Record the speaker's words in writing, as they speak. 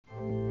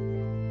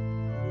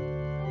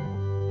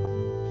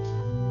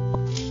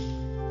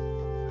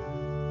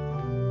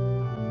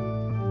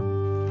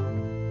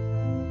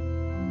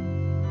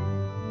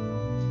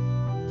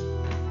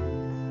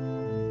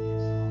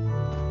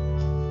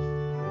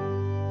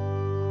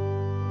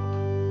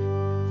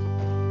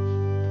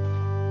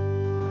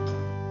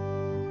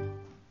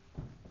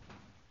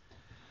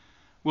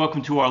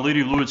Welcome to Our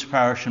Lady of Lourdes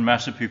Parish in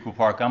Massapequa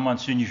Park. I'm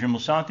Msgr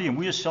Lisante, and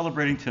we are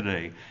celebrating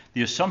today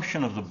the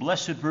Assumption of the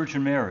Blessed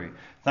Virgin Mary.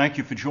 Thank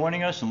you for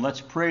joining us, and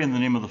let's pray in the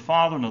name of the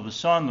Father, and of the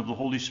Son, and of the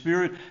Holy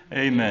Spirit.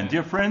 Amen.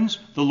 Dear friends,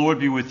 the Lord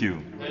be with you.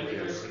 And with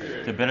your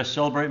spirit. To better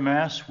celebrate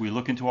Mass, we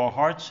look into our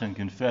hearts and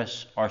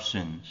confess our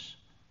sins.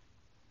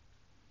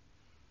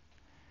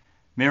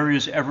 Mary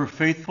is ever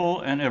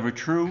faithful and ever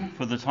true.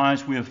 For the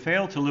times we have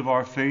failed to live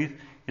our faith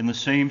in the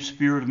same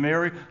spirit of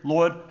Mary,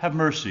 Lord, have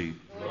mercy.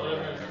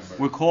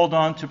 We're called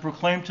on to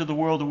proclaim to the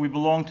world that we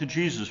belong to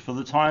Jesus. For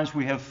the times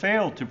we have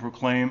failed to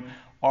proclaim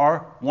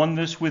our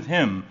oneness with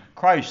him,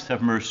 Christ,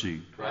 have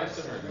mercy.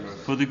 Christ have mercy.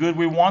 For the good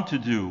we want to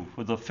do,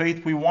 for the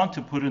faith we want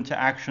to put into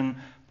action,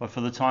 but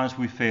for the times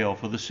we fail,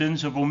 for the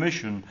sins of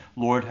omission,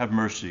 Lord, have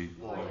mercy.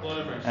 Lord,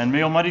 have mercy. And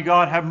may Almighty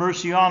God have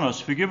mercy on us,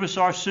 forgive us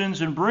our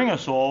sins, and bring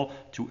us all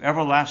to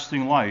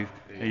everlasting life.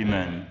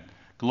 Amen.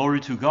 Glory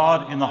to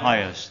God in the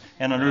highest,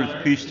 and on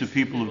earth peace to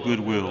people of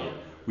good will.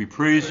 We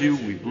praise you,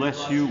 we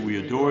bless you, we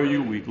adore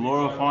you, we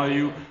glorify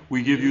you,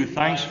 we give you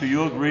thanks for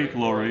your great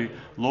glory,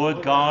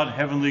 Lord God,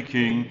 Heavenly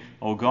King,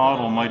 O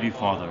God, Almighty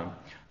Father.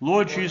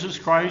 Lord Jesus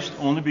Christ,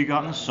 only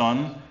begotten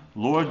Son,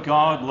 Lord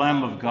God,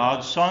 Lamb of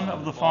God, Son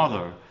of the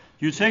Father,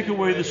 you take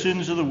away the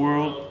sins of the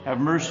world, have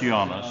mercy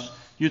on us.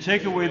 You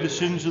take away the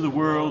sins of the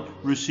world,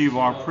 receive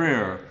our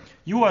prayer.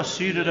 You are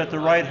seated at the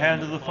right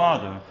hand of the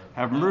Father,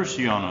 have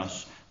mercy on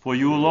us. For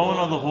you alone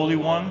are the Holy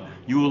One,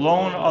 you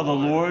alone are the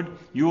Lord,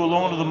 you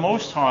alone are the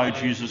Most High,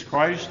 Jesus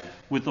Christ,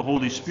 with the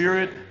Holy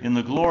Spirit, in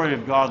the glory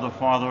of God the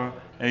Father.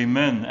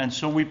 Amen. And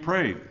so we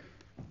pray.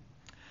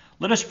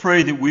 Let us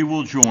pray that we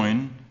will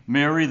join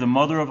Mary, the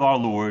Mother of our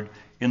Lord,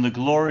 in the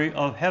glory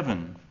of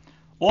heaven.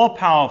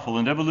 All-powerful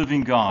and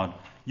ever-living God,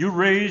 you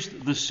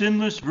raised the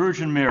sinless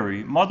Virgin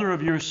Mary, Mother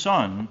of your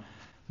Son,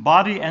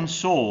 body and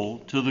soul,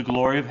 to the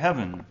glory of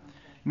heaven.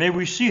 May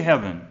we see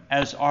heaven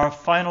as our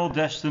final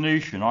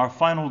destination, our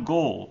final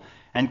goal,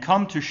 and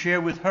come to share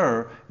with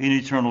her in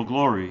eternal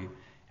glory.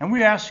 And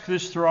we ask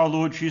this through our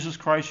Lord Jesus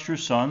Christ, your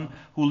Son,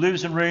 who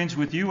lives and reigns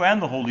with you and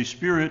the Holy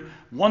Spirit,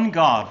 one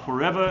God,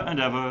 forever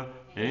and ever.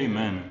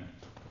 Amen.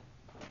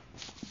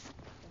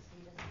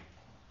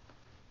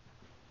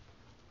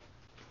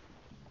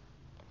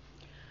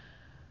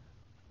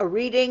 A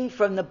reading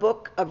from the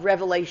book of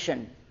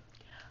Revelation.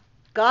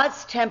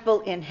 God's temple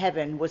in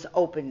heaven was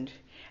opened,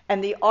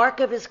 and the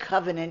ark of his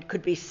covenant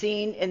could be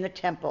seen in the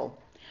temple.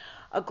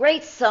 A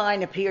great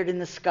sign appeared in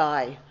the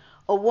sky,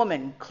 a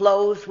woman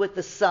clothed with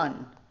the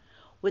sun,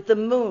 with the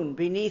moon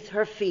beneath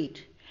her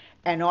feet,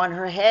 and on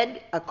her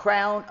head a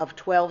crown of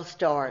 12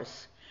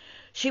 stars.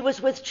 She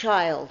was with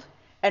child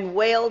and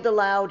wailed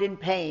aloud in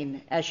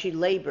pain as she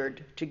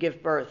labored to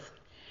give birth.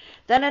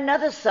 Then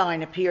another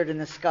sign appeared in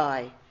the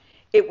sky.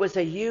 It was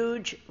a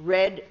huge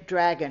red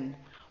dragon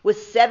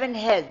with 7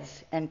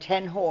 heads and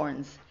 10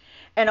 horns,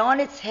 and on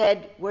its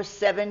head were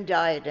 7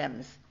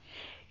 diadems.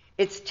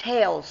 Its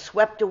tail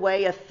swept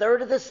away a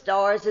third of the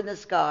stars in the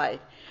sky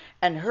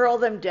and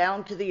hurled them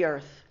down to the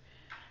earth.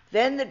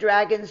 Then the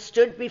dragon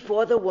stood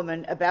before the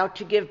woman about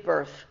to give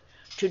birth,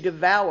 to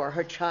devour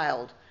her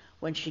child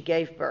when she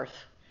gave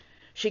birth.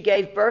 She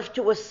gave birth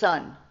to a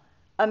son,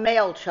 a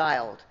male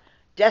child,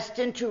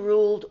 destined to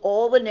rule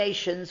all the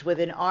nations with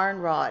an iron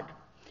rod.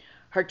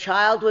 Her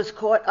child was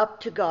caught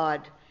up to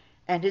God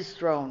and his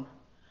throne.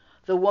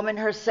 The woman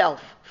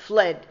herself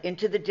fled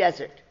into the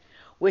desert,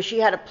 where she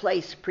had a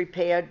place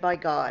prepared by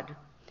God.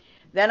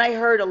 Then I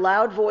heard a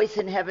loud voice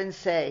in heaven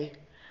say,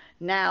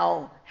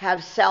 "Now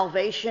have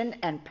salvation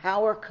and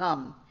power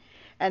come,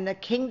 and the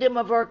kingdom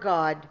of our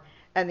God,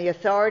 and the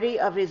authority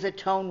of his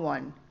atoned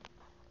one."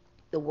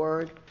 The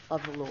word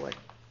of the Lord.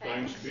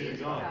 Thanks be to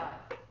God.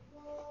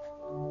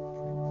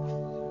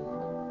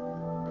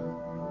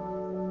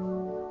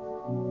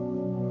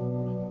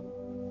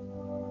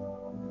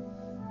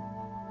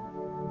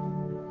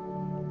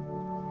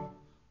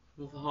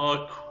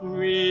 The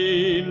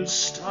Queen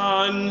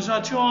stands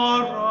at your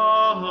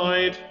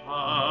right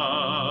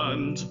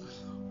hand,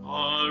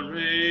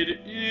 arrayed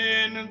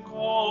in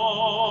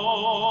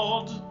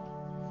gold.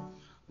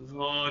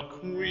 The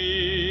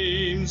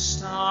Queen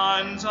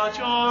stands at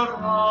your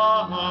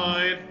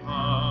right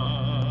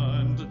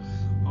hand,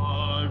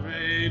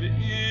 arrayed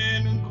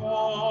in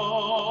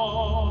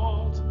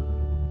gold.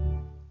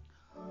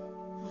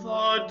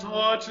 The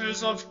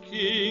daughters of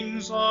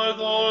kings are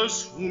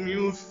those whom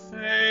you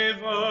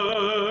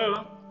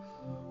favor.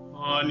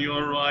 On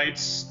your right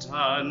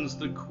stands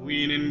the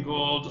Queen in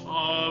gold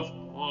of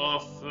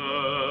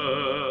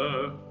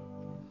Ophir.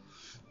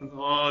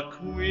 The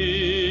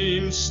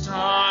Queen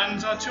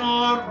stands at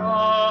your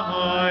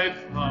right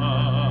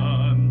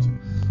hand,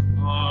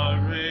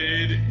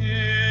 arrayed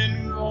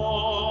in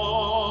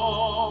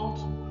gold.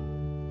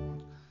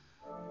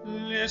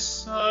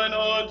 Listen,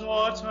 O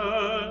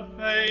daughter,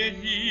 pay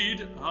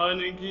heed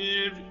and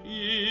give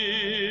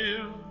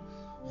ear.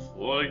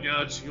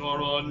 Forget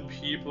your own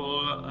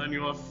people and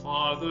your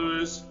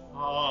father's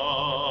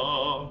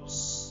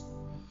house.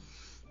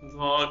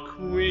 The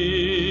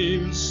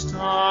Queen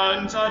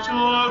stands at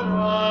your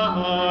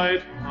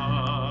right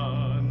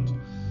hand,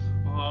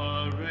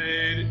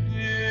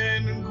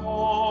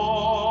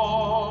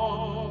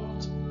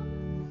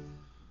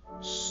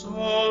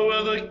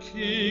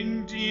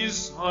 king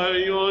desire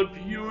your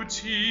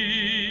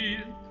beauty.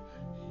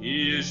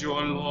 He is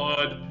your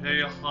Lord,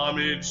 pay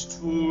homage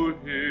to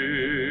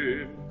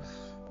him.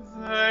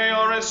 They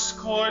are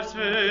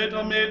escorted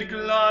amid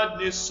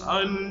gladness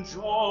and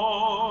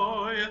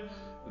joy.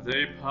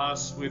 They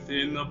pass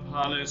within the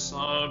palace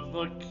of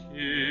the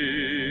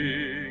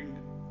king.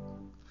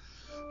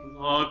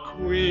 The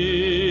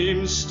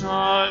queen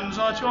stands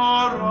at your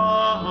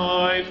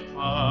right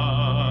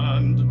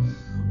hand,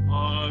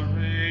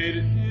 arrayed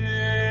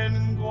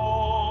in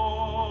gold.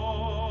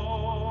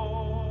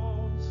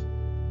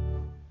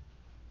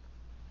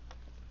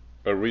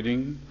 A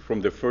reading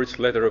from the first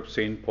letter of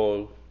St.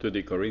 Paul to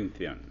the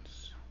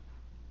Corinthians.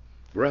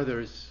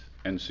 Brothers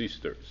and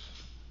sisters,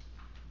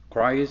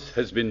 Christ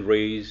has been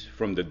raised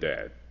from the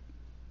dead,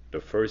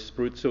 the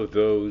firstfruits of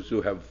those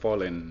who have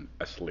fallen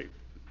asleep.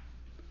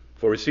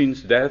 For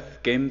since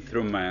death came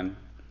through man,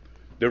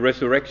 the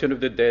resurrection of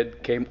the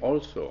dead came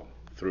also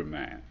through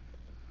man.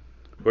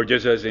 For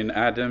just as in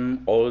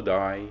Adam all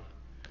die,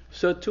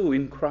 so too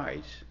in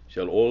Christ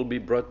shall all be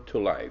brought to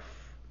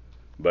life,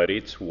 but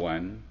each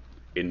one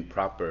in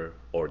proper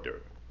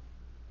order.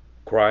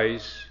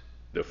 Christ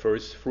the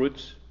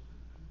firstfruits,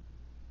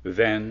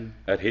 then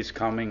at his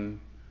coming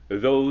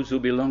those who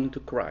belong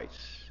to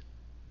Christ.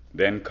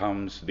 Then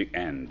comes the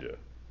end,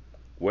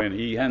 when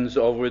he hands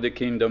over the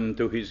kingdom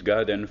to his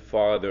God and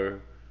Father,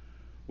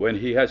 when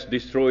he has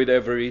destroyed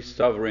every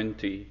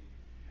sovereignty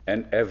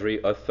and every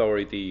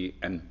authority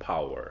and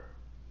power.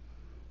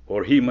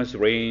 For he must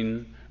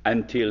reign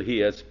until he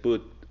has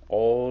put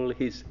all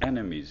his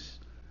enemies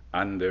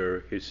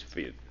under his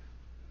feet.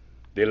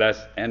 The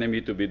last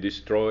enemy to be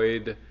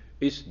destroyed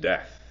is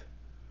death,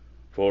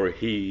 for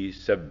he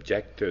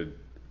subjected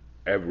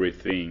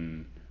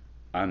everything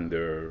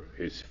under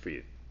his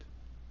feet.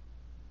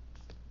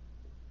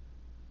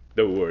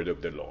 The word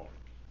of the Lord.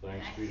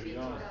 Thanks be to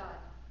God.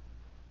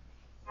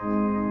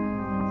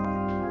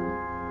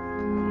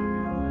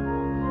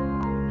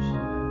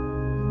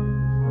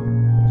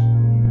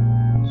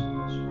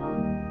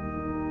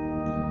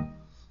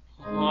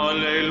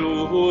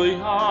 Hallelujah,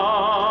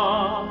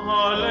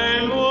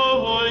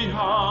 hallelujah,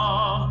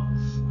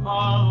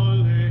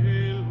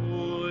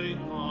 hallelujah,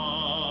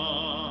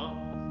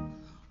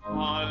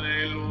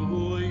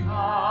 hallelujah,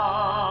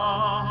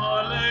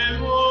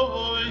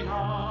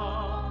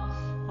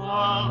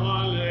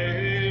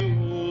 hallelujah.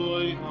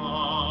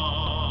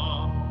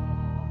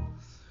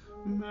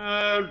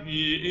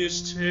 Mary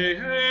is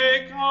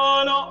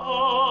taken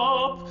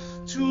up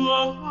to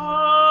heaven,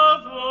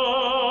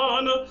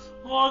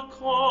 a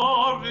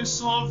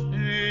chorus of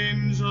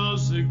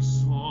angels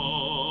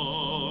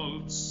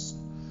exalts.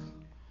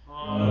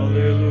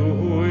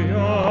 Hallelujah,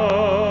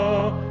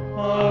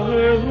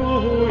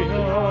 hallelujah,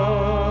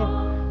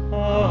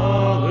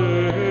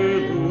 hallelujah.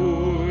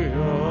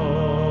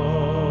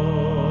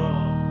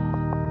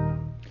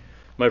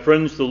 My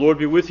friends, the Lord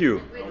be with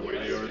you.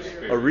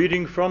 A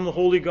reading from the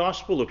Holy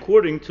Gospel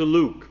according to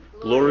Luke.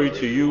 Glory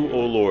to you, O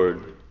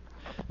Lord.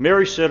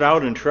 Mary set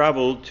out and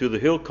traveled to the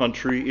hill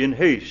country in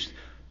haste,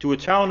 to a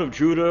town of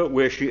Judah,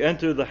 where she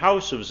entered the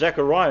house of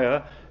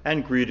Zechariah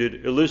and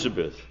greeted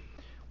Elizabeth.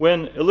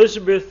 When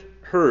Elizabeth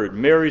heard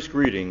Mary's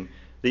greeting,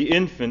 the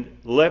infant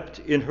leapt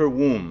in her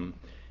womb.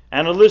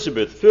 And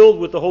Elizabeth, filled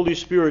with the Holy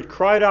Spirit,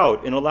 cried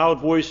out in a loud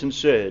voice and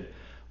said,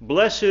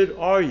 "Blessed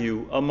are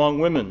you among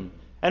women,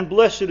 and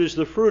blessed is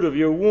the fruit of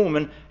your womb.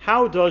 And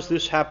how does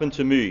this happen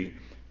to me,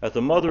 that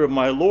the mother of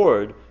my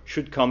Lord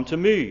should come to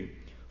me?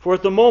 For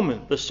at the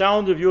moment the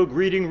sound of your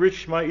greeting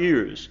reached my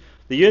ears.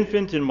 The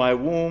infant in my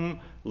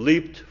womb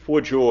leaped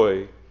for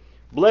joy.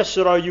 Blessed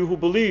are you who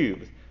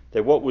believed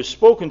that what was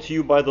spoken to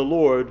you by the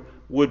Lord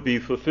would be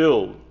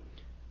fulfilled."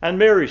 And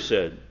Mary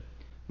said,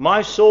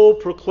 "My soul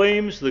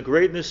proclaims the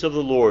greatness of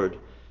the Lord.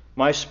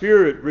 My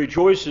spirit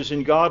rejoices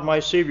in God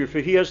my Savior, for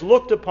he has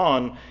looked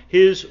upon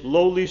his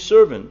lowly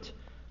servant.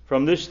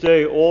 From this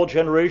day all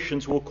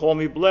generations will call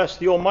me blessed.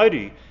 The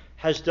Almighty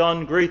has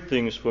done great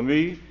things for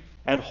me,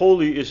 and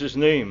holy is his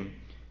name.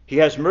 He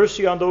has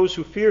mercy on those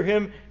who fear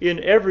him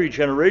in every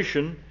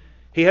generation.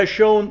 He has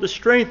shown the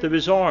strength of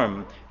his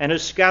arm, and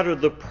has scattered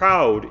the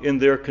proud in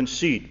their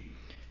conceit.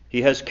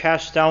 He has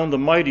cast down the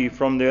mighty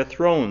from their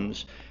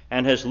thrones,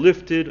 and has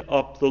lifted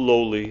up the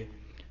lowly.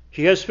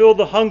 He has filled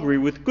the hungry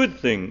with good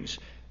things,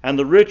 and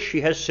the rich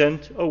he has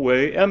sent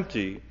away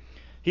empty.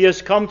 He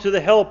has come to the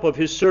help of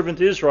his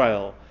servant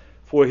Israel,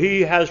 for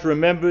he has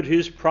remembered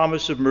his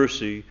promise of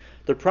mercy,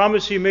 the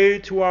promise he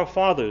made to our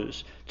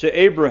fathers, to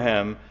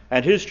Abraham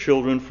and his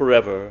children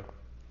forever."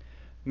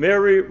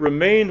 Mary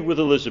remained with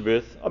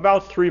Elizabeth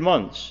about 3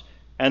 months,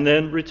 and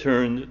then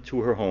returned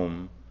to her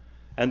home.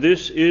 And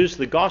this is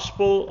the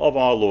gospel of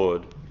our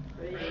Lord.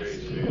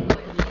 Praise to you, Lord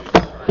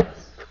Jesus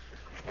Christ.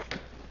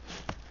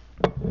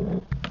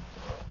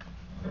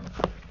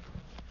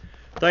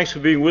 Thanks for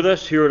being with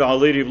us here at Our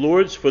Lady of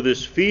Lourdes for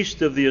this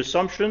Feast of the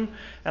Assumption.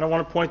 And I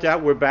want to point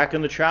out we're back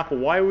in the chapel.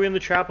 Why are we in the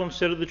chapel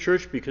instead of the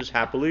church? Because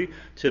happily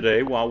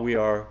today, while we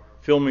are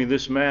filming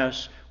this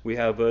Mass, we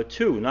have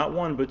two, not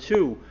one, but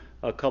two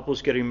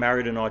couples getting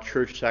married in our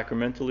church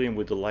sacramentally, and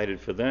we're delighted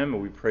for them,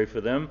 and we pray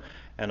for them,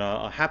 and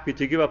are happy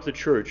to give up the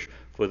church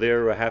for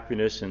their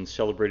happiness in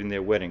celebrating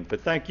their wedding.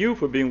 But thank you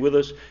for being with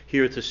us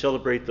here to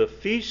celebrate the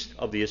Feast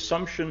of the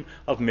Assumption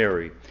of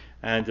Mary.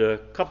 And a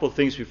couple of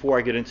things before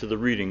I get into the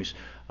readings.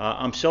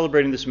 I'm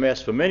celebrating this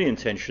Mass for many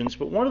intentions,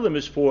 but one of them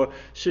is for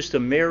Sister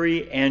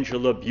Mary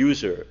Angela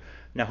Buser.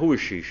 Now, who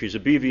is she? She's a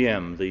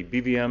BVM. The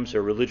BVMs are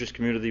a religious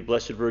community,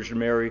 Blessed Virgin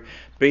Mary,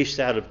 based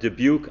out of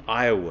Dubuque,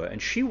 Iowa.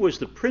 And she was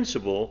the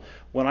principal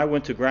when I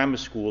went to grammar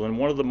school, and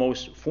one of the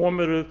most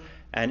formative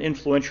and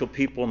influential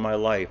people in my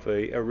life.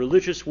 A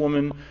religious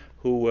woman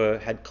who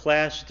had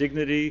class,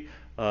 dignity,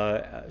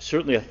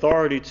 certainly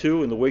authority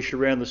too in the way she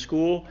ran the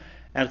school,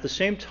 and at the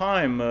same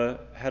time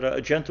had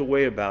a gentle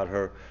way about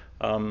her.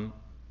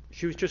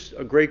 She was just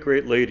a great,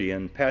 great lady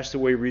and passed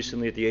away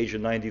recently at the age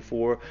of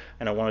 94,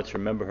 and I wanted to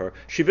remember her.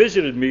 She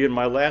visited me in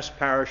my last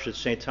parish at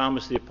St.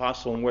 Thomas the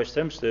Apostle in West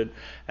Hempstead,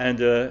 and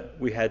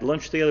we had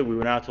lunch together. We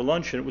went out to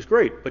lunch, and it was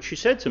great. But she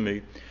said to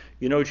me,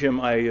 you know, Jim,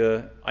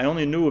 I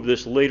only knew of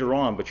this later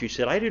on, but she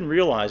said, I didn't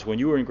realize when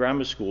you were in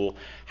grammar school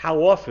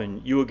how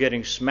often you were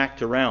getting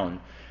smacked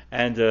around,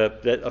 and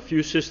that a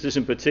few sisters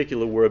in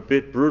particular were a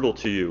bit brutal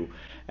to you.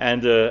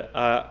 And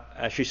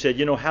she said,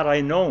 you know, had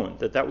I known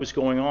that that was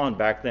going on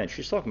back then,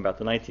 she's talking about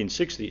the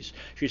 1960s,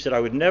 she said, I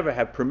would never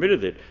have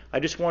permitted it. I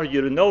just wanted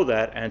you to know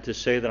that and to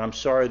say that I'm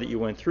sorry that you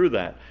went through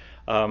that.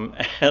 And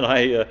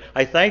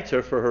I thanked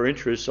her for her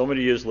interest so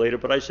many years later,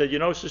 but I said, you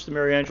know, Sister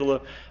Mary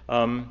Angela,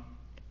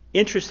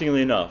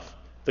 interestingly enough,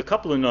 the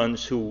couple of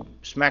nuns who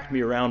smacked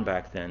me around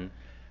back then,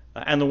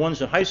 and the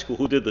ones in high school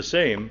who did the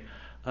same,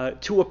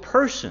 to a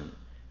person,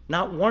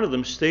 not one of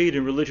them stayed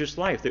in religious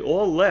life. They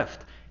all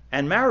left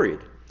and married.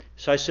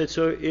 So I said,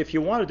 so if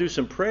you want to do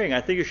some praying,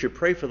 I think you should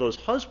pray for those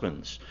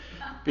husbands,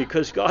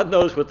 because God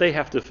knows what they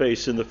have to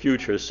face in the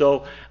future.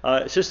 So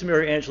Sister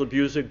Mary Angela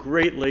Buser,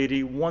 great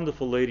lady,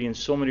 wonderful lady in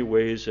so many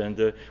ways.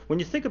 And when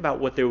you think about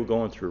what they were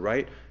going through,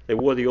 right? They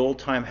wore the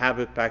old-time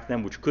habit back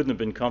then, which couldn't have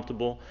been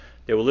comfortable.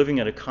 They were living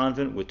in a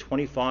convent with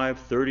 25,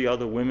 30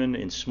 other women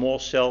in small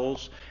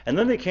cells. And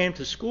then they came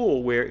to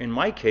school where, in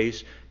my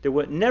case, there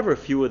were never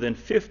fewer than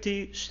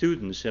 50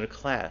 students in a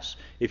class,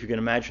 if you can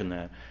imagine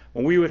that.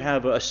 When we would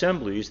have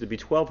assemblies, there'd be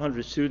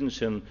 1,200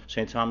 students in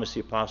St. Thomas the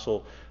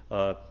Apostle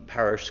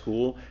parish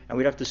school, and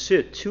we'd have to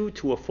sit two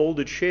to a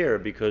folded chair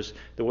because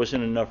there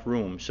wasn't enough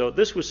room. So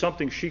this was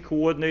something she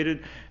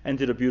coordinated and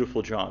did a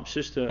beautiful job.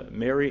 Sister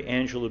Mary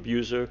Angela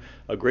Buser,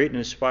 a great and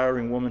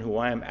inspiring woman who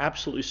I am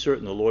absolutely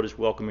certain the Lord is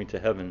welcoming to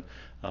heaven.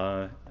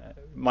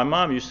 My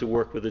mom used to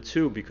work with her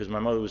too, because my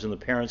mother was in the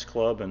Parents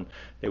Club and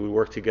they would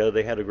work together.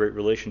 They had a great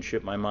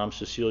relationship, my mom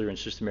Cecilia and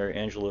Sister Mary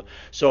Angela.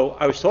 So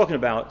I was talking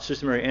about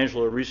Sister Mary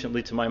Angela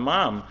recently to my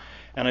mom,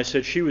 and I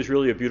said she was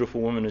really a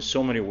beautiful woman in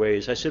so many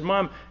ways. I said,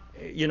 Mom,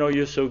 you know,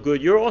 you're so good.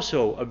 You're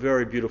also a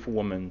very beautiful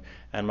woman.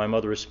 And my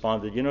mother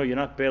responded, you know, you're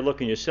not bad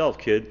looking yourself,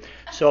 kid.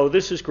 So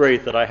this is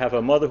great that I have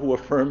a mother who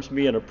affirms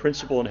me and a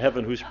principal in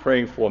heaven who's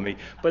praying for me.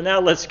 But now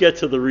let's get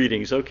to the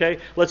readings, okay?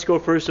 Let's go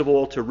first of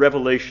all to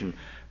Revelation.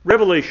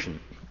 Revelation,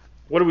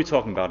 what are we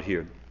talking about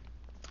here?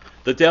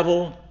 The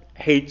devil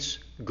hates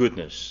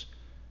goodness,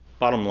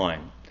 bottom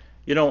line.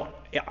 You know,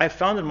 I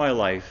found in my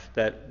life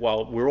that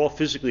while we're all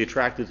physically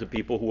attracted to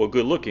people who are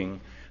good looking,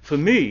 for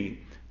me,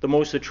 the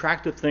most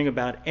attractive thing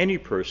about any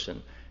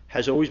person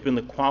has always been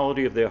the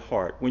quality of their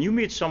heart. When you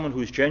meet someone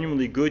who's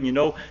genuinely good, and you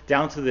know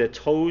down to their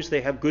toes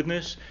they have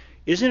goodness,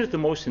 isn't it the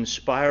most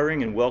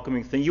inspiring and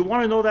welcoming thing? You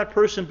want to know that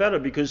person better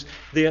because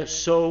they're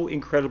so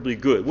incredibly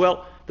good.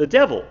 Well, the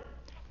devil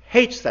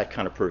hates that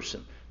kind of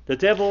person. The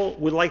devil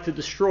would like to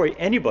destroy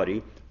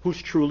anybody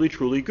who's truly,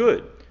 truly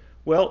good.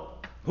 Well,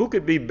 who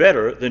could be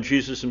better than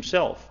Jesus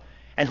himself?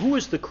 And who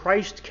is the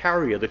Christ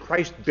carrier, the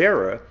Christ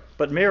bearer,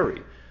 but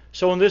Mary?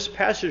 So in this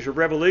passage of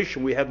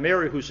Revelation, we have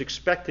Mary who's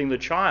expecting the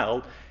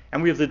child,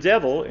 and we have the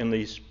devil, in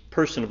the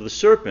person of the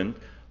serpent,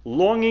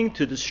 longing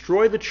to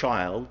destroy the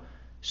child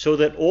so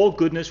that all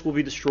goodness will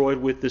be destroyed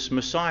with this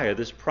Messiah,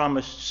 this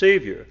promised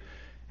Savior.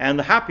 And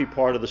the happy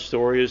part of the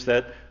story is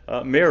that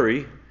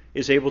Mary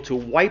is able to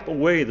wipe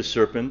away the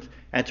serpent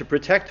and to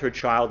protect her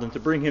child and to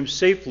bring him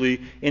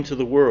safely into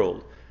the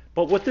world.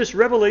 But what this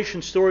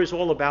Revelation story is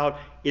all about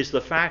is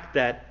the fact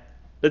that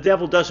the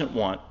devil doesn't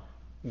want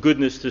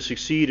goodness to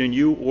succeed in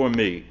you or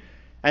me.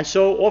 And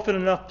so often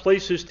enough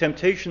places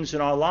temptations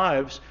in our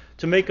lives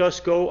to make us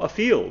go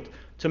afield,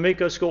 to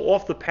make us go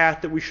off the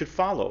path that we should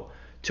follow,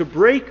 to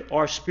break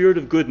our spirit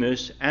of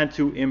goodness and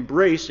to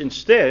embrace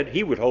instead,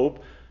 he would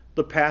hope,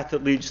 the path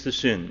that leads to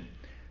sin.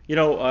 You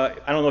know, I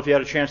don't know if you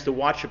had a chance to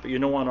watch it, but you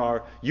know, on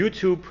our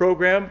YouTube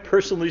program,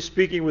 Personally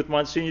Speaking with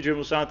Monsignor Jim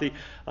Lisante,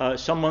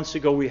 some months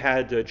ago we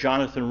had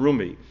Jonathan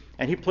Rumi.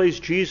 And he plays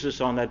Jesus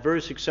on that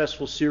very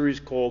successful series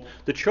called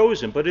The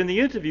Chosen. But in the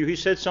interview, he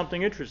said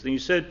something interesting. He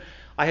said,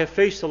 I have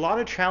faced a lot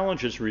of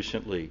challenges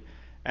recently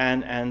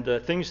and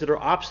things that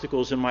are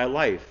obstacles in my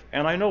life.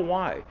 And I know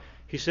why.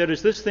 He said,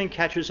 as this thing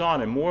catches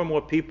on and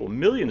more people,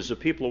 millions of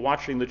people are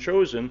watching The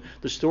Chosen,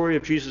 the story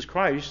of Jesus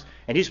Christ,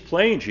 and he's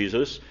playing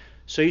Jesus,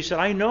 So he said,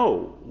 I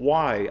know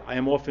why I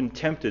am often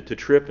tempted to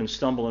trip and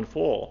stumble and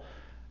fall.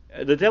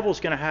 The devil's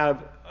going to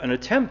have an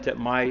attempt at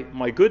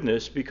my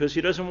goodness because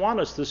he doesn't want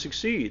us to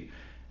succeed.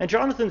 And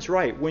Jonathan's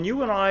right. When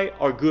you and I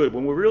are good,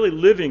 when we're really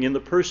living in the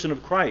person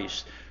of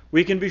Christ,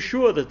 we can be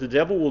sure that the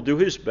devil will do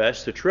his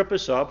best to trip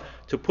us up,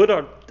 to put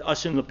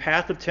us in the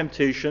path of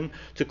temptation,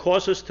 to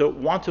cause us to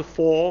want to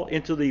fall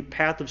into the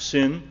path of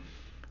sin.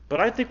 But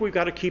I think we've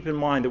got to keep in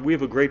mind that we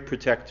have a great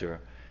protector.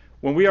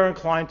 When we are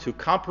inclined to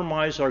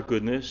compromise our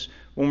goodness,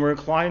 when we're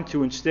inclined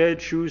to instead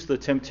choose the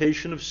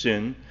temptation of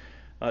sin,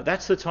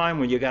 that's the time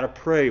when you got to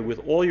pray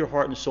with all your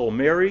heart and soul.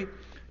 Mary,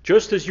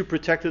 just as you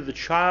protected the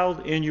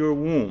child in your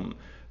womb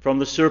from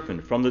the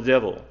serpent, from the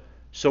devil,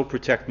 so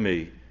protect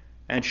me.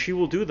 And she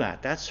will do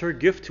that. That's her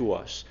gift to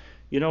us.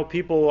 You know,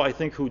 people, I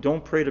think, who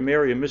don't pray to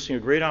Mary are missing a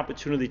great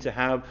opportunity to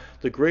have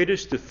the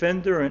greatest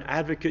defender and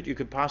advocate you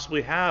could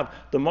possibly have,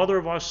 the mother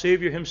of our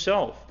Savior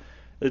himself.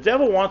 The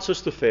devil wants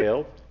us to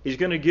fail. He's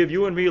going to give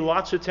you and me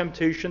lots of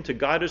temptation to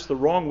guide us the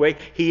wrong way.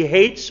 He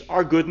hates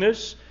our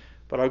goodness,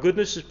 but our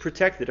goodness is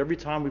protected every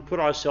time we put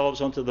ourselves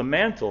under the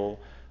mantle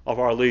of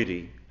Our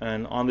Lady.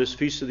 And on this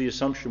Feast of the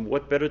Assumption,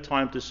 what better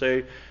time to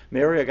say,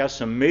 Mary, I got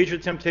some major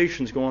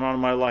temptations going on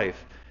in my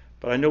life,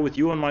 but I know with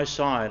you on my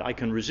side, I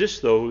can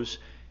resist those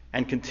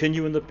and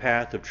continue in the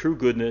path of true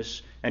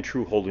goodness and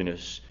true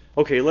holiness.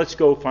 Okay, let's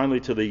go finally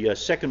to the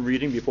second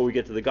reading before we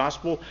get to the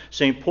Gospel.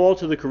 St. Paul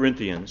to the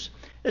Corinthians.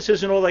 This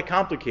isn't all that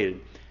complicated.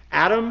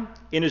 Adam,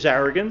 in his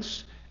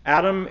arrogance,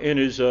 Adam, in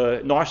his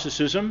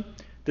narcissism,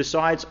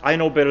 decides, I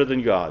know better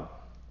than God.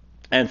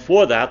 And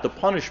for that, the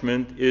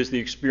punishment is the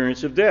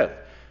experience of death.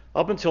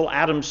 Up until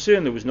Adam's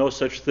sin, there was no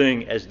such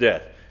thing as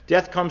death.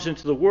 Death comes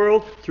into the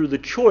world through the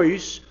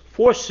choice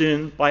for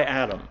sin by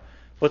Adam.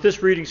 But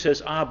this reading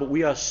says, but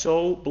we are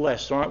so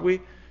blessed, aren't we?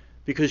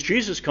 Because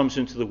Jesus comes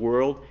into the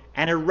world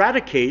and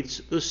eradicates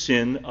the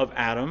sin of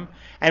Adam,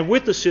 and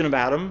with the sin of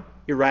Adam,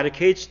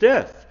 eradicates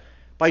death.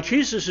 By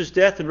Jesus'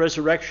 death and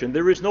resurrection,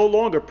 there is no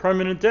longer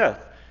permanent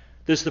death.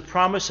 There's the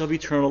promise of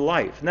eternal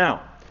life.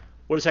 Now,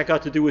 what has that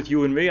got to do with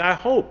you and me? I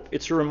hope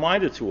it's a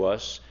reminder to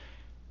us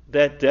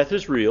that death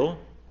is real,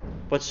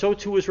 but so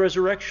too is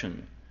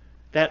resurrection.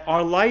 That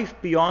our life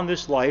beyond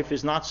this life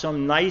is not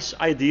some nice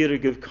idea to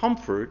give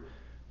comfort,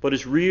 but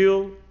is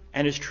real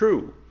and is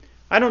true.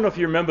 I don't know if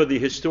you remember the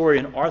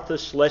historian Arthur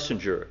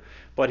Schlesinger,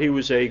 but he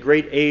was a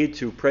great aide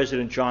to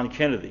President John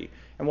Kennedy.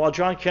 And while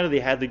John Kennedy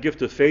had the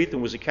gift of faith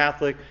and was a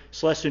Catholic,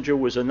 Schlesinger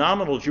was a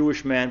nominal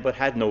Jewish man but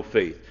had no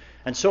faith.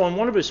 And so in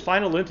one of his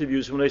final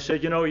interviews, when they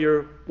said,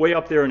 you're way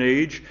up there in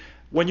age,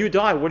 when you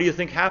die, what do you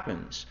think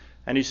happens?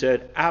 And he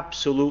said,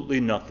 absolutely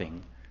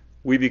nothing.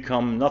 We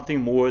become nothing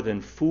more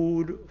than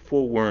food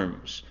for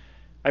worms.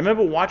 I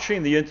remember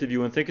watching the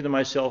interview and thinking to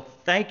myself,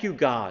 thank you,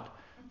 God,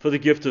 for the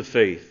gift of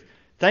faith.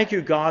 Thank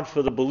you, God,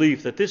 for the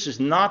belief that this is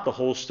not the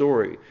whole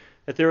story,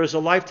 that there is a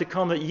life to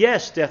come, that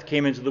yes, death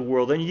came into the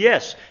world, and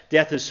yes,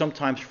 death is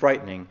sometimes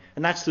frightening,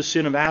 and that's the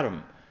sin of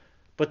Adam.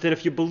 But that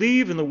if you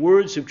believe in the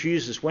words of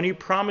Jesus, when he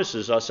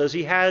promises us, as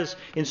he has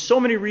in so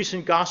many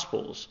recent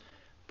Gospels,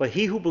 but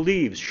he who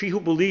believes, she who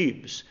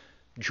believes,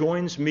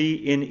 joins me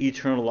in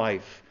eternal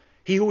life.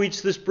 He who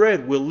eats this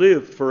bread will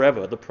live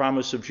forever, the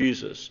promise of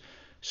Jesus.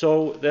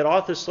 So that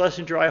Arthur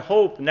Schlesinger, I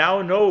hope,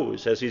 now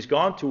knows, as he's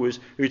gone to his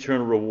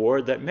eternal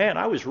reward, that, man,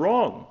 I was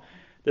wrong.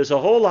 There's a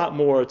whole lot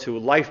more to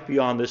life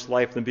beyond this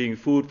life than being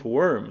food for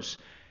worms.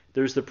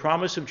 There's the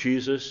promise of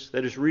Jesus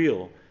that is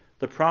real,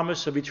 the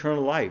promise of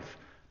eternal life,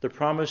 the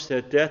promise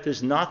that death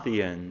is not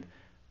the end.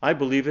 I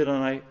believe it,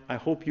 and I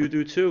hope you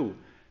do too.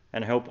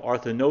 And I hope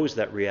Arthur knows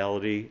that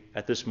reality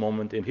at this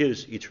moment in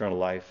his eternal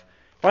life.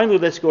 Finally,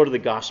 let's go to the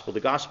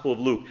Gospel of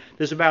Luke.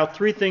 There's about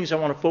 3 things I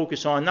want to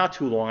focus on, not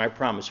too long, I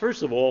promise.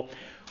 First of all,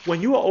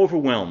 when you are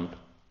overwhelmed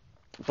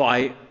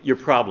by your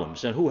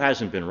problems, and who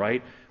hasn't been,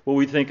 right? Well,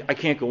 we think, I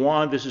can't go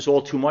on, this is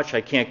all too much,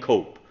 I can't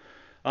cope.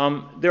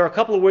 There are a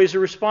couple of ways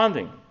of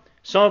responding.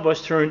 Some of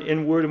us turn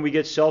inward and we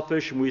get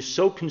selfish, and we're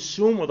so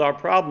consumed with our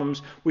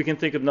problems, we can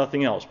think of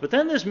nothing else. But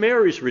then there's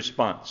Mary's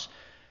response.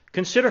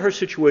 Consider her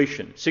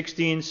situation,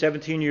 16,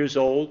 17 years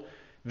old,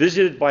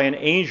 visited by an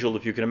angel,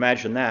 if you can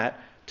imagine that,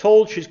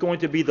 told she's going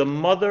to be the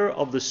mother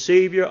of the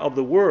Savior of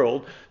the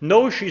world,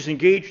 knows she's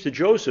engaged to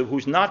Joseph,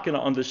 who's not going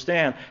to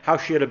understand how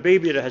she had a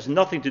baby that has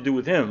nothing to do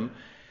with him.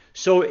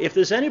 So if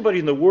there's anybody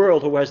in the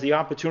world who has the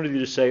opportunity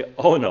to say,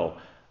 oh no,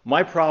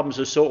 my problems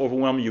are so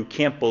overwhelming you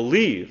can't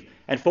believe,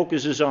 and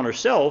focuses on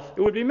herself,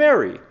 it would be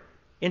Mary.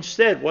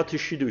 Instead, what does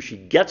she do? She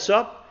gets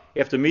up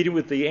after meeting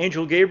with the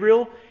angel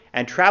Gabriel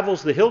and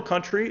travels the hill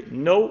country,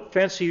 no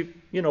fancy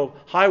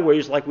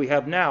highways like we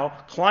have now,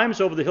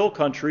 climbs over the hill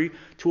country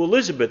to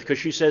Elizabeth because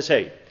she says,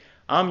 hey,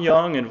 I'm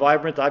young and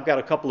vibrant, I've got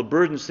a couple of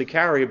burdens to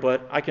carry,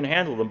 but I can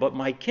handle them. But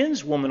my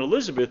kinswoman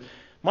Elizabeth,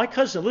 my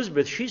cousin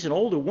Elizabeth, she's an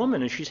older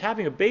woman and she's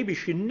having a baby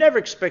she never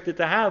expected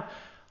to have.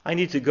 I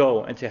need to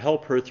go and to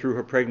help her through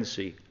her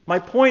pregnancy. My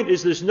point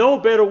is there's no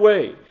better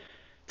way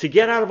to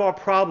get out of our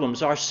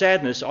problems, our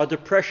sadness, our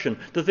depression,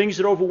 the things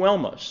that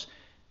overwhelm us,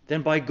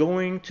 than by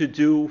going to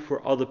do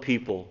for other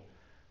people.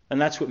 And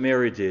that's what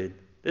Mary did.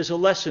 there's a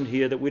lesson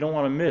here that we don't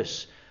want to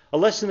miss. A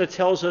lesson that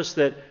tells us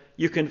that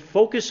you can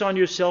focus on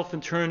yourself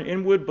and turn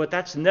inward, but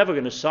that's never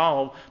going to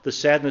solve the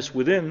sadness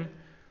within.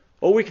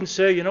 Or we can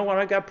say, you know what,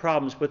 I got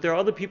problems, but there are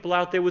other people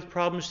out there with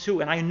problems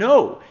too. And I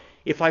know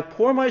if I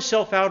pour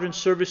myself out in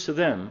service to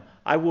them,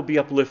 I will be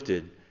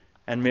uplifted.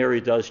 And Mary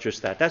does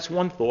just that. That's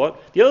one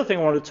thought. The other thing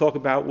I wanted to talk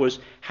about was,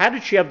 how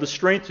did she have the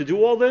strength to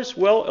do all this?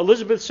 Well,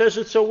 Elizabeth says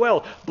it so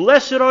well.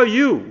 Blessed are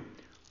you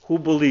who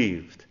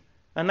believed.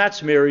 And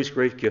that's Mary's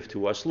great gift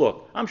to us.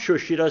 Look, I'm sure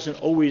she doesn't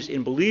always,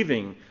 in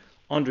believing,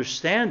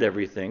 understand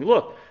everything.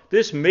 Look,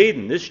 this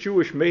maiden, this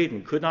Jewish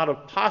maiden, could not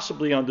have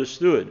possibly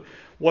understood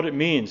what it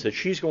means that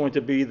she's going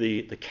to be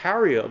the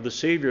carrier of the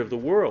Savior of the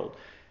world.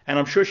 And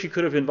I'm sure she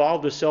could have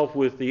involved herself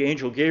with the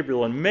angel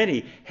Gabriel in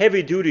many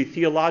heavy-duty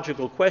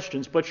theological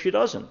questions, but she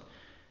doesn't.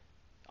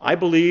 I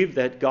believe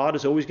that God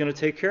is always going to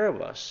take care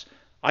of us.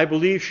 I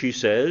believe, she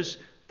says,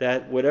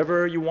 that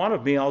whatever you want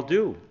of me, I'll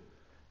do.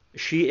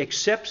 She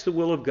accepts the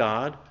will of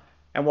God,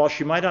 and while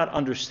she might not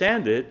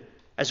understand it,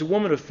 as a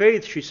woman of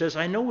faith, she says,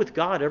 I know with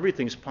God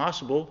everything's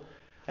possible,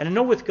 and I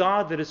know with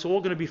God that it's all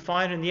going to be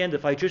fine in the end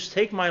if I just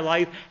take my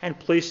life and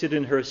place it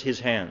in his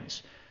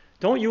hands.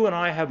 Don't you and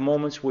I have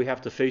moments where we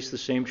have to face the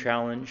same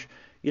challenge?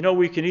 You know,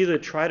 we can either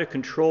try to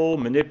control,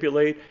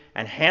 manipulate,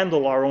 and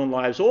handle our own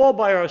lives all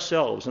by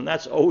ourselves, and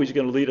that's always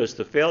going to lead us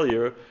to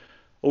failure.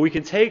 Or we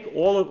can take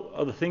all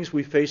of the things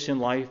we face in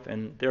life,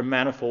 and they're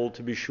manifold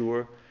to be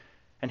sure,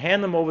 and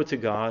hand them over to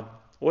God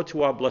or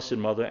to our Blessed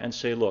Mother and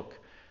say, look,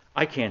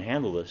 I can't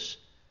handle this,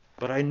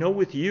 but I know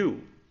with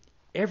you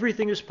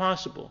everything is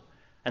possible,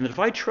 and that if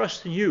I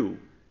trust in you,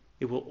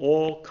 it will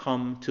all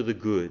come to the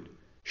good.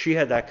 She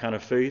had that kind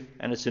of faith,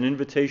 and it's an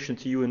invitation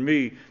to you and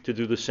me to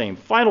do the same.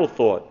 Final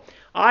thought.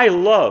 I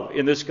love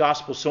in this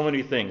gospel so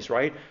many things,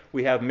 right?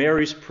 We have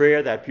Mary's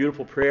prayer, that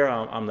beautiful prayer,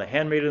 I'm the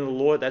handmaiden of the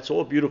Lord. That's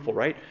all beautiful,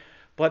 right?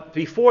 But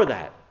before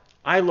that,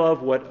 I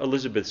love what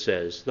Elizabeth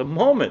says. The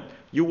moment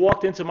you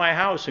walked into my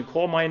house and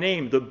called my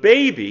name, the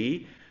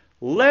baby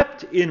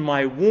leapt in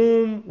my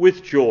womb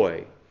with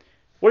joy.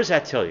 What does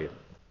that tell you?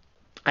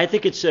 I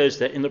think it says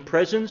that in the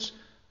presence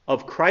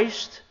of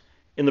Christ,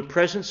 in the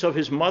presence of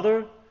his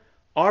mother,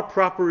 our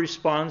proper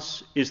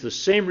response is the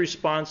same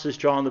response as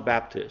John the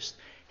Baptist.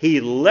 He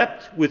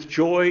leapt with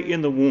joy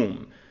in the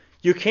womb.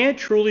 You can't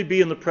truly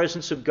be in the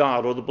presence of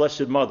God or the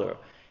Blessed Mother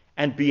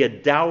and be a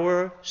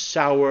dour,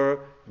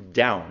 sour,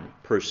 down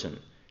person.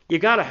 You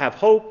got to have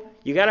hope.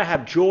 You got to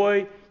have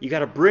joy. You got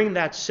to bring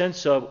that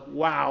sense of,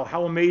 wow,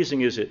 how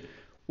amazing is it?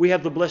 We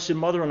have the Blessed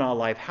Mother in our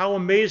life. How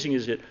amazing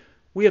is it?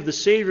 We have the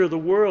Savior of the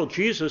world,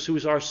 Jesus, who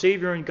is our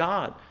Savior and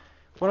God.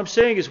 What I'm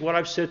saying is what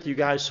I've said to you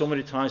guys so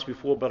many times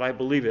before, but I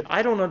believe it.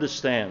 I don't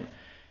understand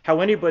how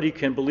anybody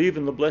can believe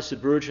in the Blessed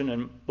Virgin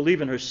and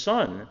believe in her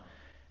Son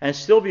and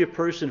still be a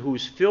person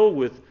who's filled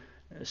with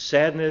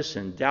sadness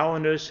and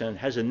dourness and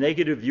has a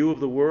negative view of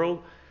the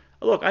world.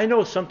 Look, I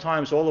know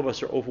sometimes all of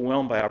us are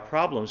overwhelmed by our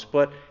problems,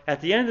 but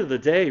at the end of the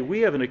day, we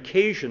have an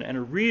occasion and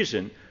a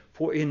reason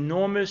for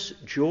enormous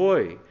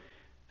joy.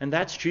 And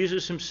that's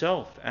Jesus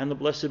himself and the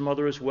Blessed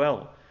Mother as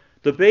well.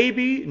 The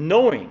baby,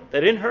 knowing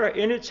that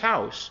in its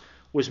house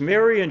was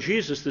Mary and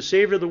Jesus, the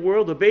Savior of the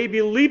world, the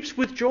baby leaps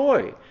with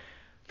joy.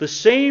 The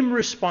same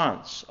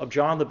response of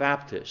John the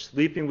Baptist,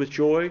 leaping with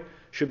joy,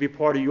 should be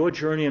part of your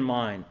journey and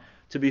mine,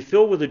 to be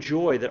filled with a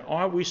joy that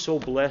aren't we so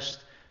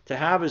blessed to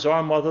have as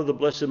our mother, the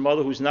Blessed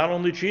Mother, who's not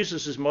only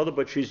Jesus' mother,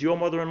 but she's your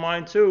mother and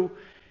mine too,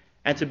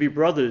 and to be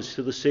brothers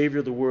to the Savior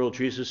of the world,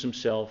 Jesus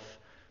himself.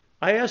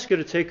 I ask you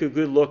to take a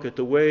good look at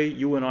the way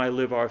you and I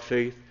live our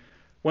faith.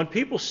 When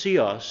people see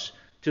us,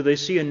 do they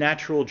see a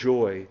natural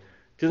joy?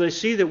 Do they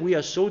see that we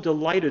are so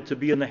delighted to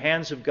be in the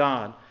hands of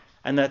God,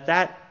 and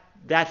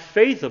that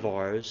faith of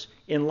ours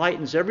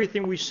enlightens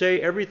everything we say,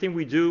 everything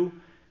we do?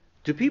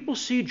 Do people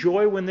see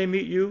joy when they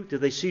meet you? Do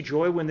they see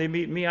joy when they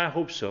meet me? I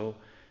hope so,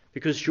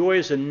 because joy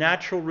is a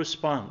natural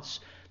response.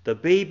 The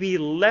baby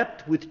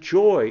leapt with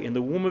joy in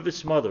the womb of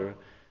its mother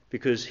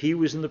because he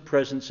was in the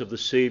presence of the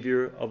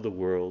Savior of the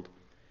world.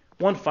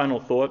 One final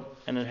thought,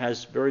 and it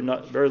has very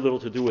little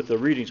to do with the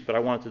readings, but I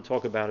wanted to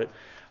talk about it.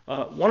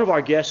 One of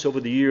our guests over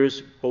the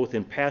years, both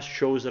in past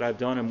shows that I've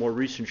done and more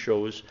recent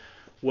shows,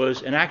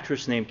 was an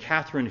actress named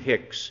Catherine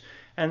Hicks.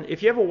 And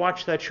if you ever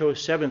watched that show,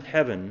 Seventh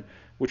Heaven,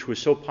 which was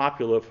so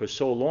popular for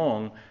so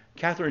long,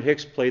 Catherine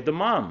Hicks played the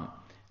mom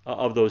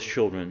of those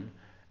children.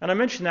 And I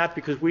mention that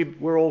because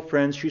we're old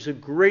friends. She's a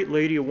great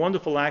lady, a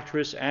wonderful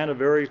actress, and a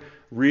very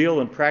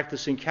real and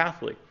practicing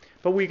Catholic.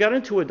 But we got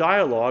into a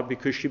dialogue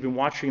because she'd been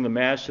watching the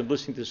Mass and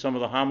listening to some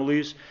of the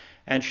homilies,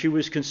 and she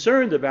was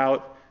concerned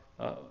about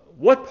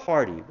what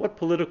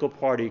political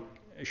party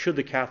should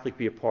the Catholic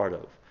be a part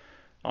of.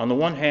 On the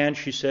one hand,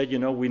 she said,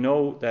 we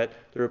know that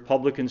the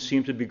Republicans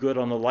seem to be good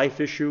on the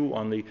life issue,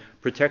 on the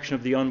protection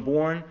of the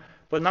unborn,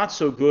 but not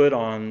so good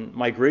on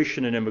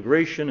migration and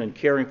immigration and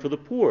caring for the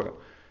poor.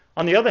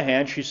 On the other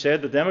hand, she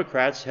said the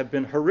Democrats have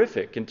been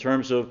horrific in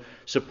terms of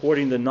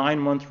supporting the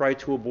 9-month right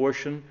to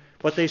abortion,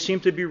 but they seem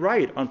to be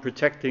right on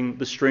protecting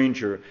the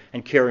stranger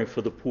and caring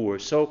for the poor.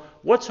 So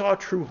what's our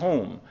true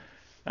home?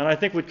 And I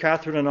think what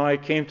Catherine and I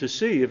came to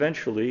see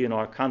eventually in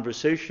our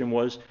conversation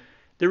was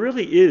there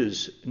really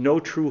is no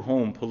true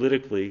home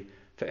politically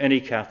for any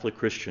Catholic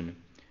Christian,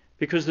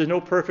 because there's no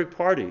perfect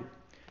party.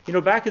 You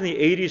know, back in the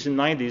 80s and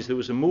 90s, there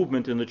was a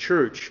movement in the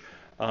church,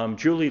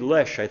 Julie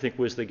Lesch, I think,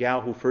 was the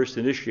gal who first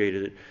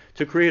initiated it,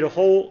 to create a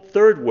whole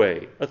third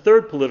way, a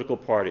third political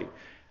party.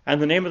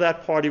 And the name of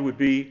that party would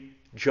be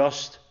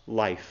Just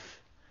Life.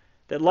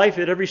 That life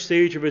at every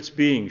stage of its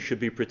being should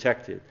be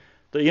protected.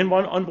 The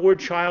unborn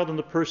child and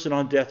the person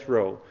on death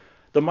row.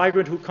 The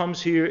migrant who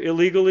comes here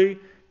illegally,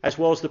 as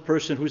well as the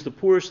person who's the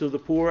poorest of the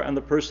poor and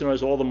the person who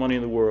has all the money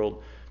in the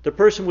world. The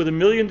person with 1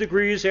 million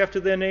degrees after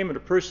their name and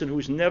a person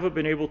who's never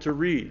been able to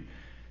read.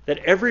 That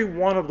every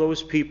one of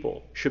those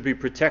people should be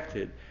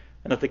protected.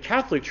 And that the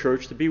Catholic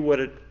Church, to be what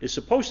it is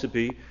supposed to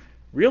be,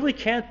 really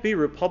can't be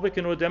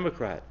Republican or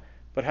Democrat,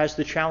 but has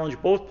to challenge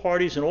both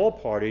parties and all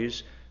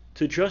parties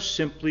to just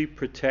simply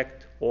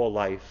protect all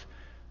life.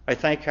 I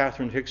thank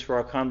Catherine Hicks for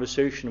our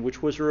conversation,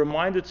 which was a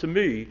reminder to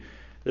me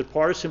that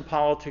partisan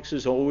politics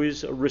is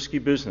always a risky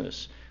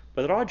business,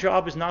 but that our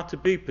job is not to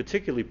be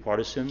particularly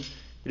partisan.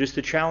 It is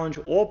to challenge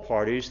all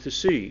parties to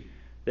see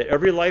that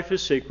every life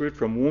is sacred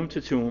from womb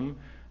to tomb,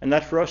 and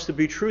that for us to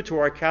be true to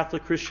our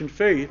Catholic Christian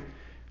faith,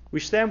 we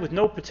stand with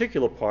no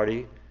particular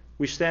party,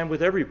 we stand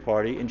with every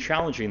party in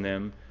challenging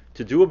them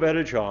to do a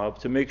better job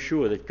to make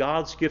sure that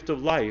God's gift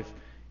of life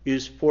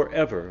is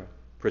forever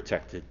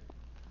protected.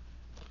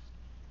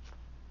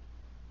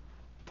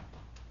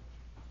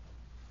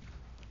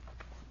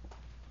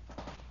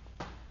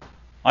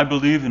 I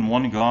believe in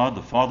one God,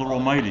 the Father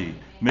Almighty,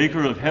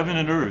 maker of heaven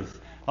and earth,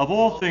 of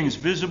all things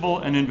visible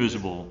and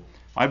invisible.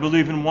 I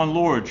believe in one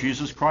Lord,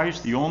 Jesus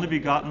Christ, the only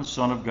begotten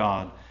Son of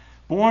God,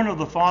 born of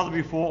the Father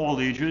before all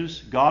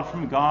ages, God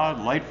from God,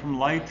 light from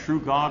light,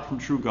 true God from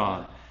true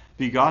God,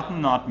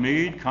 begotten, not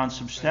made,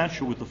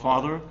 consubstantial with the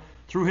Father.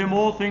 Through him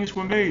all things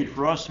were made.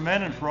 For us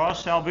men and for our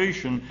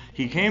salvation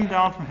he came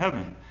down from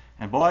heaven,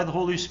 and by the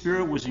Holy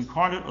Spirit was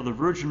incarnate of the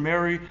Virgin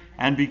Mary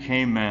and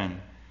became man.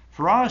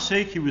 For our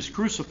sake he was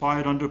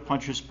crucified under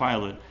Pontius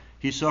Pilate.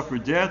 He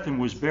suffered death and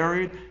was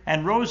buried,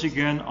 and rose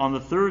again on the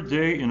third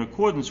day in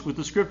accordance with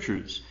the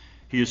Scriptures.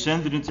 He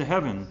ascended into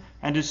heaven,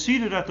 and is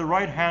seated at the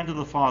right hand of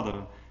the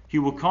Father. He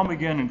will come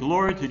again in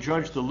glory to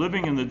judge the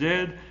living and the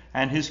dead,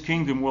 and his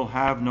kingdom will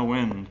have no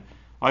end.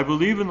 I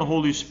believe in the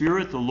Holy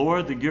Spirit, the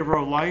Lord, the giver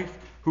of life,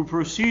 who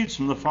proceeds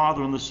from the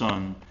Father and the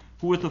Son,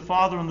 who with the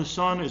Father and the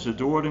Son is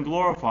adored and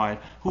glorified,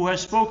 who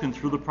has spoken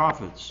through the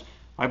prophets.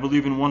 I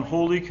believe in one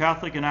holy,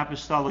 Catholic, and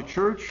Apostolic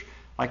Church.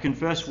 I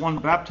confess one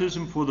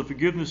baptism for the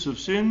forgiveness of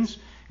sins,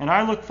 and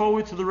I look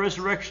forward to the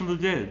resurrection of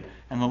the dead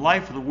and the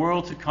life of the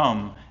world to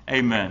come.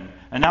 Amen.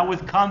 And now,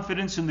 with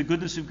confidence in the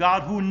goodness of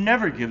God, who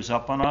never gives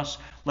up on us,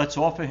 let's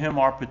offer him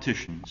our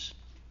petitions.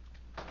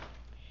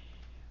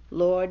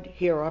 Lord,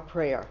 hear our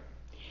prayer.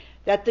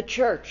 That the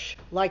Church,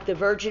 like the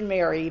Virgin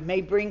Mary,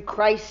 may bring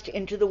Christ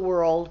into the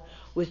world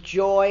with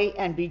joy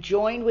and be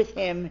joined with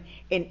him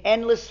in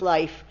endless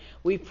life,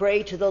 we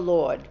pray to the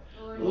Lord.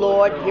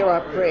 Lord, hear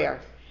our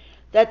prayer.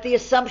 That the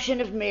Assumption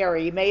of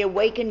Mary may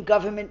awaken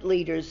government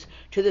leaders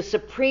to the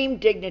supreme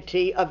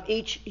dignity of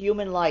each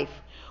human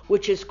life,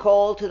 which is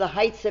called to the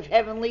heights of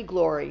heavenly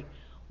glory,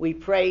 we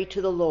pray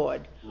to the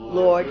Lord.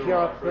 Lord, hear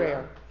our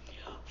prayer.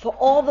 For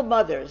all the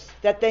mothers,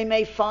 that they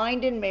may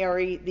find in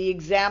Mary the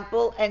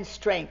example and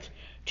strength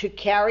to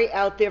carry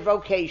out their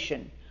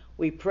vocation,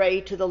 we pray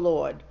to the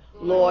Lord.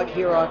 Lord,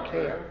 hear our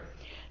prayer.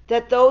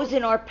 That those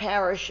in our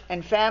parish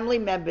and family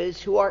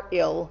members who are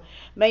ill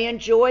may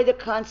enjoy the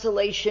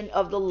consolation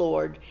of the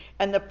Lord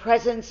and the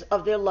presence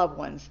of their loved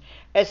ones,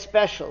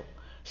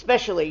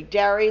 especially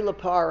Dari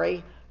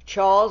Lipari,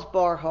 Charles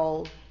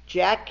Barhold,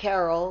 Jack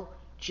Carroll,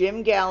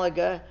 Jim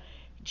Gallagher,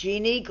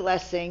 Jeannie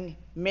Glessing,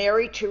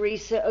 Mary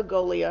Teresa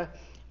Agolia,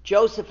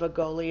 Joseph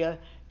Agolia,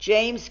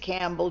 James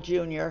Campbell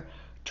Jr.,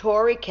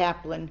 Tori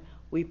Kaplan,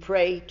 we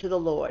pray to the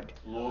Lord.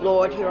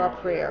 Lord, hear our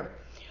prayer.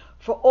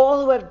 For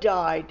all who have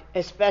died,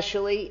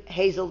 especially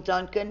Hazel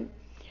Duncan,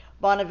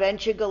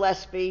 Bonaventure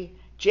Gillespie,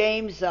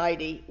 James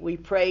Zaidi, we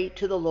pray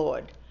to the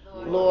Lord.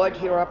 Lord,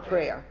 hear our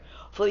prayer.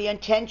 For the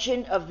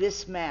intention of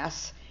this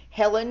Mass,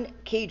 Helen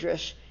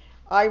Kiedrish,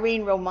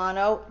 Irene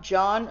Romano,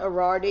 John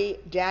Arardi,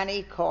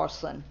 Danny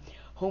Carson,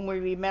 whom we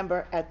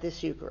remember at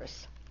this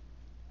Eucharist.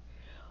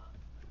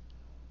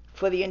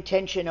 For the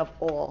intention of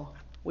all,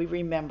 we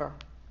remember.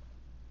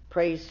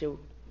 Praise you.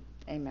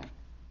 Amen.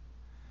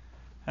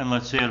 And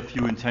let's add a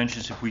few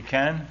intentions if we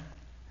can.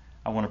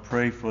 I want to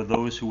pray for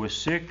those who are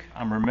sick.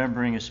 I'm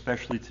remembering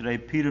especially today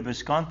Peter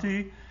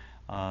Visconti,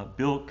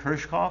 Bill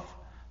Kirchhoff.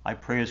 I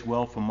pray as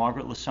well for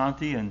Margaret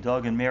Lisante and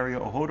Doug and Mary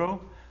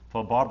Ohoto,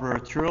 for Barbara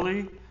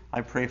Turley.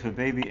 I pray for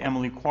baby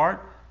Emily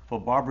Quart,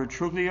 for Barbara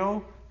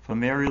Truglio, for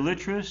Mary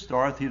Littress,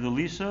 Dorothy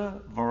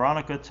DeLisa,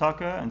 Veronica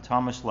Tucker, and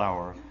Thomas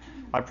Lauer.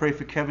 I pray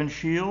for Kevin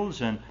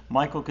Shields and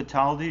Michael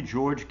Cataldi,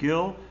 George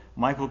Gill,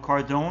 Michael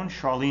Cardone,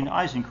 Charlene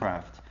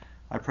Eisencraft.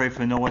 I pray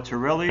for Noah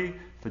Torelli,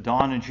 for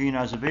Don and Jean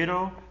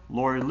Azevedo,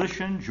 Lori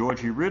Lishan,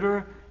 Georgie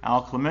Ritter,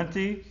 Al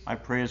Clementi. I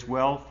pray as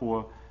well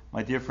for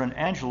my dear friend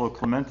Angelo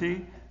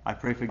Clementi, I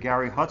pray for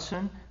Gary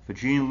Hudson, for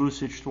Jean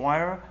Lusich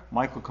Dwyer,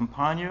 Michael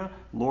Campagna,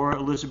 Laura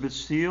Elizabeth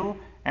Steele,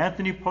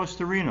 Anthony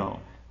Postorino.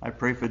 I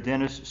pray for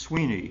Dennis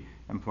Sweeney,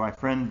 and for my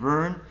friend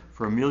Vern,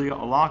 for Amelia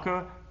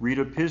Alaka,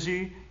 Rita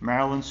Pizzi,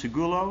 Marilyn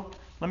Segulo.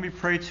 Let me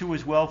pray too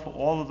as well for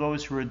all of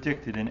those who are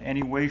addicted in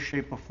any way,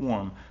 shape, or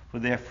form, for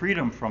their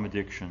freedom from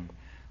addiction.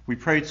 We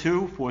pray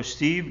too for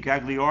Steve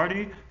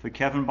Gagliardi, for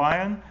Kevin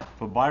Byron,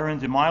 for Byron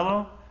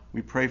DeMilo.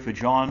 We pray for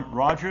John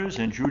Rogers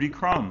and Judy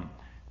Crum.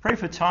 Pray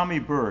for Tommy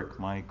Burke,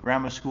 my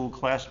grammar school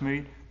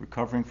classmate,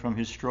 recovering from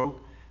his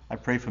stroke. I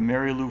pray for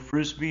Mary Lou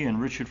Frisbee and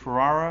Richard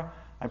Ferrara.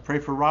 I pray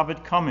for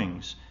Robert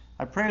Cummings.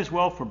 I pray as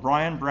well for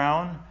Brian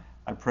Brown.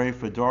 I pray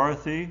for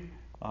Dorothy,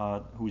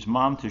 who's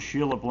mom to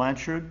Sheila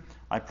Blanchard.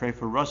 I pray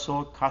for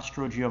Russell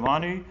Castro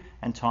Giovanni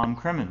and Tom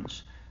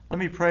Cremens. Let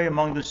me pray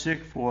among the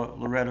sick for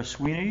Loretta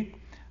Sweeney.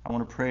 I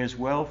want to pray as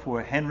well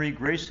for Henry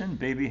Grayson,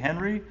 baby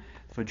Henry,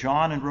 for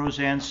John and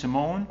Roseanne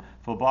Simone,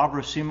 for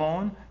Barbara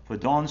Simone, for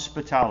Dawn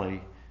Spitali.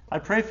 I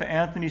pray for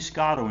Anthony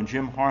Scotto and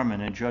Jim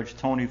Harmon and Judge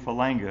Tony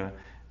Falanga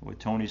with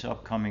Tony's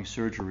upcoming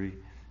surgery.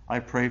 I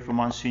pray for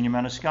Monsignor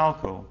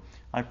Maniscalco.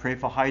 I pray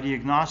for Heidi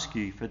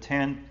Ignoski, for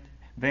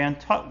Van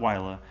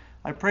Tutwiler.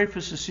 I pray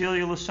for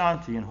Cecilia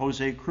Lisante and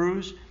Jose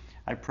Cruz.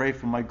 I pray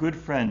for my good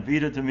friend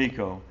Vita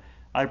D'Amico.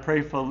 I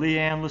pray for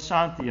Leanne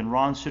Lisante and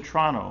Ron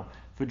Citrano,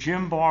 for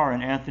Jim Barr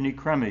and Anthony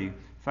Cremi,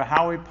 for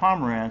Howie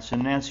Pomerantz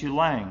and Nancy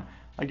Lang,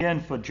 again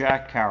for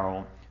Jack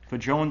Carroll, for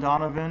Joan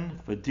Donovan,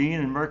 for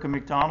Dean and Mirka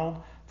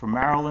McDonald, for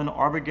Marilyn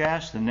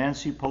Arbogast and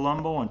Nancy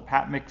Palumbo and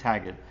Pat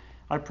McTaggart.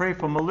 I pray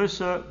for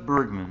Melissa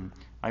Bergman.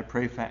 I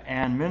pray for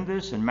Ann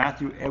Mindus and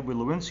Matthew Edward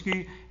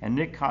Lewinsky and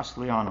Nick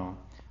Castellano.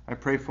 I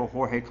pray for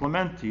Jorge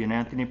Clementi and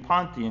Anthony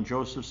Ponte and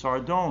Joseph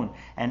Sardone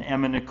and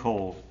Emma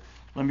Nicole.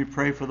 Let me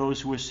pray for those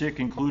who are sick,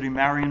 including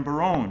Marion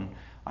Barone.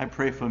 I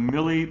pray for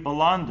Millie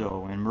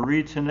Belando and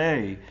Marie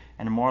Tenay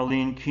and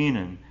Marlene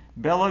Keenan,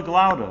 Bella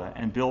Glauda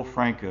and Bill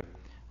Franca.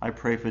 I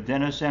pray for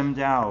Dennis M.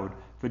 Dowd,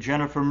 for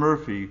Jennifer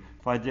Murphy,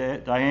 for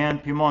Diane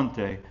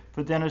Piemonte,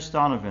 for Dennis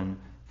Donovan,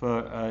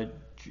 for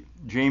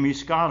Jamie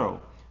Scotto.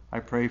 I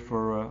pray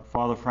for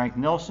Father Frank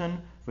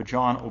Nelson, for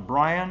John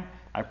O'Brien.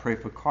 I pray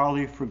for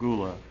Carly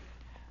Fragula,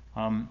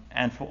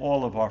 and for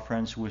all of our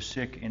friends who are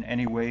sick in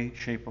any way,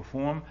 shape, or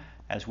form,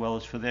 as well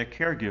as for their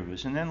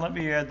caregivers. And then let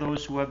me add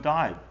those who have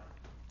died.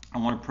 I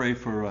want to pray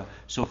for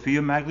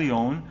Sophia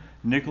Maglione,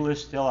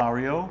 Nicholas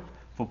Delario,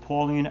 for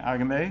Pauline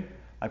Agame.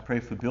 I pray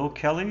for Bill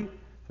Kelly,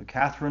 for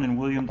Catherine and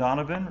William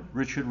Donovan,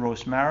 Richard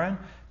Rosmarin,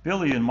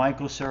 Billy and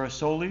Michael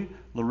Sarasoli,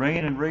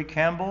 Lorraine and Ray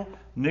Campbell,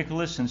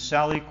 Nicholas and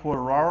Sally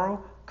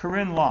Corderaro,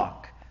 Corinne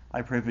Locke.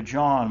 I pray for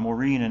John,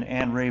 Maureen, and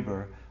Ann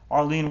Raber,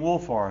 Arlene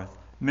Wolfarth,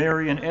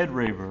 Mary and Ed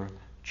Raber,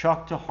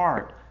 Chuck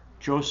DeHart,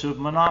 Joseph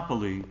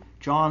Monopoly,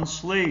 John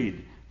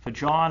Slade, for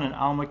John and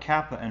Alma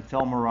Kappa and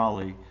Thelma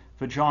Raleigh,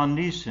 for John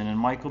Neeson and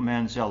Michael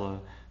Manzella,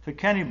 for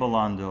Kenny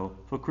Belando,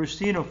 for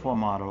Christina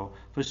Formato,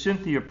 for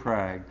Cynthia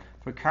Pragg,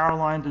 for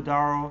Caroline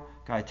Dodaro,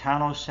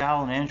 Gaetano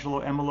Sal and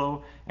Angelo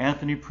Emilo,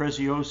 Anthony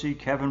Preziosi,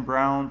 Kevin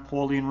Brown,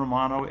 Pauline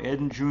Romano,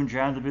 Ed and June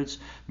Jandovitz,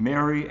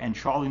 Mary and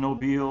Charlie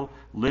Nobile,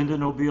 Linda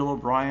Nobile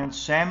O'Brien,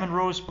 Sam and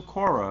Rose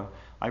Pecora.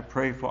 I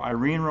pray for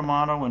Irene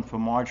Romano and for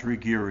Marjorie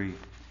Geary.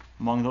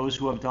 Among those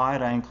who have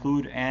died, I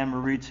include Anne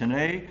Marie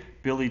Tenay,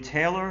 Billy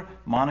Taylor,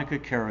 Monica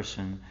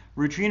Kerrison,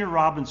 Regina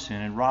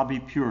Robinson and Robbie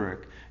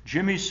Purick,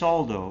 Jimmy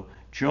Soldo,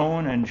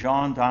 Joan and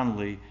John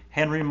Donnelly,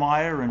 Henry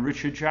Meyer and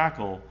Richard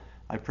Jackal.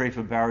 I pray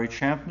for Barry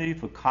Champney,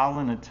 for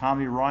Colin and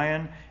Tommy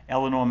Ryan,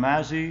 Eleanor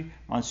Mazzi,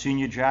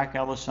 Monsignor Jack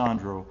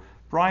Alessandro,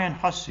 Brian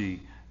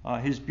Hussey,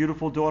 his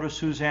beautiful daughter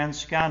Suzanne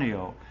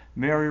Scanio,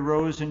 Mary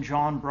Rose and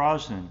John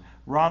Brosnan,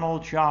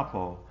 Ronald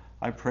Giappo.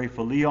 I pray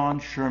for Leon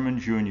Sherman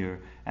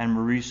Jr. and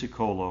Marie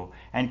Sicolo,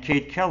 and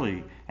Kate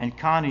Kelly, and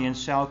Connie and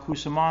Sal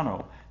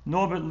Cusimano,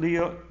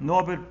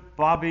 Norbert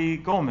Bobby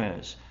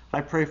Gomez.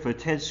 I pray for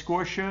Ted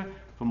Scorsia,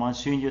 for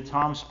Monsignor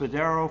Tom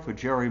Spadaro, for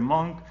Jerry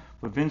Monk,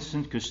 for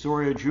Vincent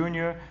Castoria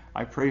Jr.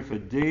 I pray for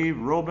Dave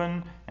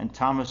Robin and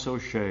Thomas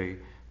O'Shea.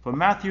 For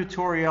Matthew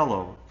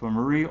Torriello, for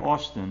Marie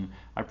Austin,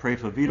 I pray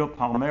for Vito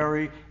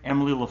Palmieri,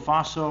 Emily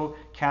LaFaso,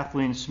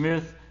 Kathleen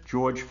Smith,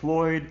 George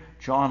Floyd,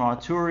 John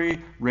Arturi,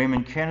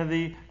 Raymond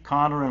Kennedy,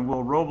 Connor and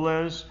Will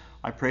Robles.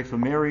 I pray for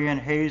Mary Ann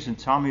Hayes and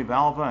Tommy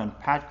Valva and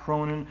Pat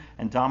Cronin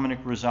and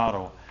Dominic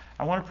Rosado.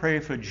 I want to pray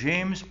for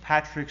James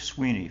Patrick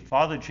Sweeney,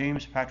 Father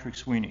James Patrick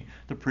Sweeney,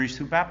 the priest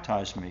who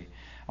baptized me.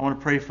 I want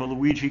to pray for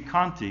Luigi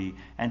Conti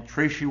and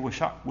Tracy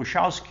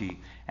Wachowski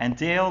and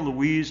Dale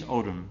Louise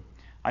Odom.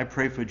 I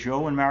pray for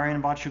Joe and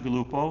Marion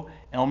Bacigalupo,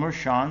 Elmer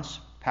Shantz,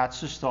 Pat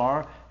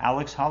Sistar,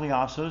 Alex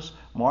Haliasas,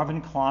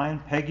 Marvin Klein,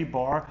 Peggy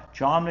Barr,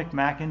 John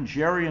McMacken,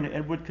 Jerry and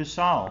Edward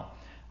Casal.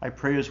 I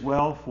pray as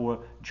well for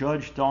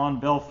Judge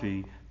Don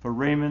Belfi, for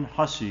Raymond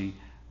Hussey.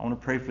 I want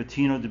to pray for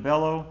Tino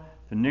DeBello,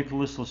 for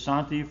Nicholas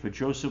Lisanti, for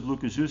Joseph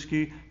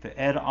Lukaszewski, for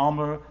Ed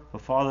Almer, for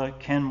Father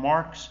Ken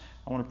Marks.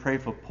 I want to pray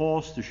for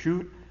Paul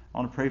Stachute. I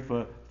want to pray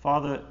for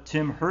Father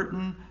Tim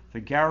Hurton, for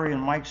Gary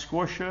and Mike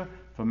Scotia,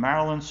 for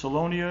Marilyn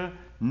Salonia,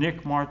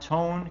 Nick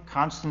Martone,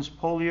 Constance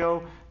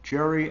Polio,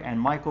 Jerry and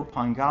Michael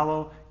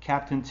Pangallo,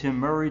 Captain Tim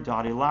Murray,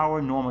 Dottie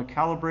Lauer, Norma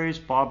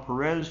Calabrese, Bob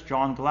Perez,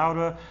 John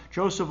Glauda,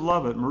 Joseph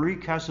Lovett, Marie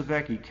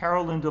Casavecchi,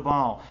 Carolyn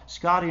Duval,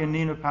 Scotty and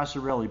Nina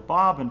Passarelli,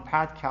 Bob and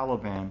Pat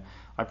Caliban.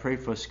 I pray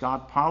for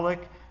Scott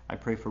Pollack. I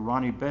pray for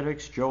Ronnie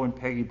Beddix, Joe and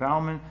Peggy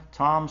Bauman,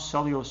 Tom,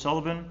 Sully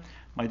O'Sullivan.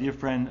 My dear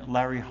friend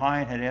Larry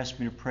Hine had asked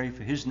me to pray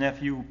for his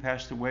nephew who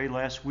passed away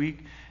last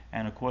week.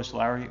 And of course,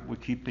 Larry, we're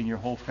keeping your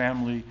whole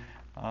family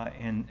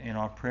in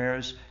our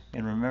prayers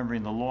in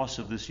remembering the loss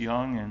of this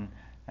young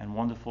and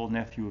wonderful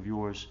nephew of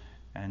yours.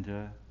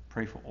 And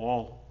pray for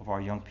all of our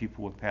young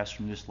people who have passed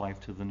from this life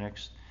to the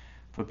next.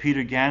 For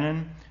Peter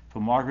Gannon, for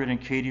Margaret and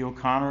Katie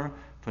O'Connor,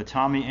 for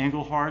Tommy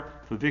Engelhart,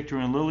 for Victor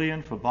and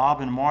Lillian, for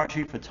Bob and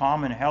Margie, for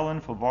Tom and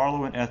Helen, for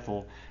Barlow and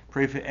Ethel.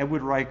 Pray for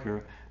Edward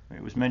Riker.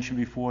 It was mentioned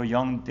before,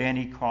 young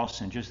Danny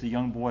Carlson, just a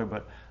young boy,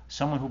 but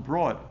someone who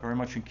brought, very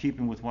much in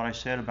keeping with what I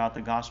said about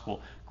the gospel,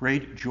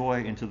 great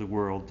joy into the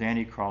world,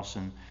 Danny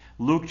Carlson.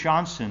 Luke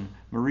Johnson,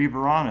 Marie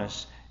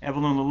Baranis,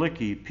 Evelyn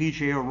Lalicki,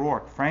 P.J.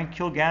 O'Rourke, Frank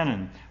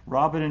Kilgannon,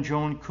 Robert and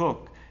Joan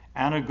Cook,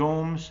 Anna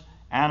Gomes,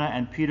 Anna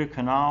and Peter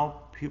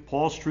Canal,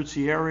 Paul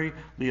Struzzieri,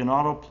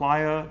 Leonardo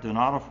Playa,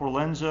 Donato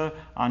Forlenza,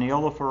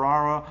 Aniela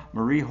Ferrara,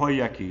 Marie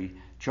Hoyecki,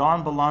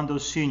 John Belando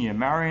Sr.,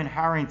 Marion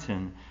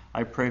Harrington.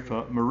 I pray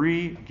for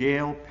Marie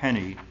Gail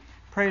Penny.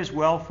 Pray as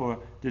well for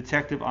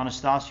Detective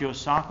Anastasio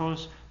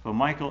Sakos, for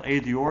Michael A.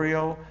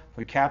 Diorio,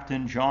 for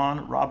Captain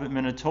John Robert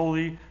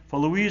Minatoli, for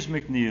Louise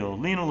McNeil,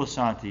 Lena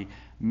Lisante,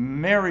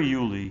 Mary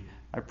Yulee.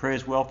 I pray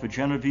as well for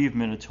Genevieve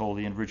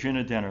Minatoli and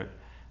Virginia Dennert.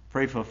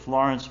 Pray for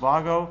Florence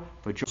Vago,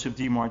 for Joseph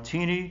D.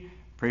 Martini.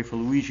 Pray for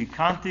Luigi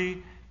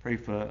Conti. Pray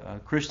for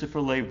Christopher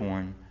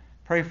Laybourne.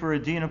 Pray for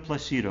Adina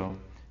Placido.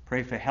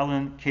 Pray for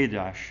Helen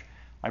Kadash.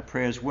 I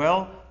pray as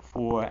well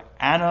for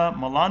Anna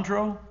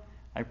Malandro.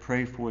 I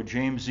pray for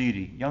James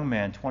Ziti, young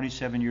man,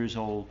 27 years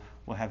old,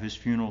 will have his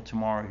funeral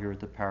tomorrow here at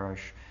the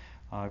parish.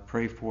 I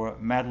pray for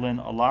Madeline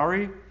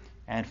Alari,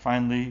 and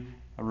finally,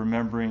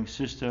 remembering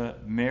Sister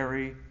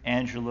Mary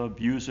Angela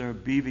Buser,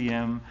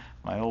 BVM,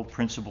 my old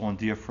principal and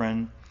dear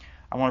friend.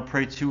 I want to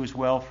pray too as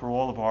well for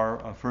all of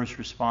our first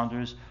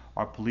responders,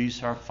 our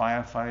police, our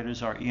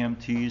firefighters, our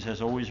EMTs.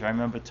 As always, I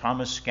remember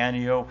Thomas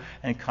Scanio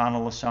and Connor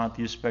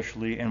Lisante,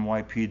 especially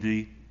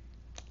NYPD.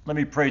 Let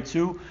me pray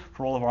too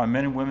for all of our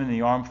men and women in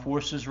the armed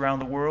forces around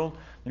the world.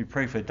 Let me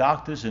pray for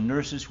doctors and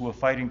nurses who are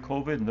fighting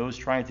COVID and those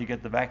trying to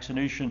get the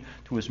vaccination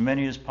to as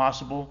many as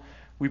possible.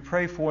 We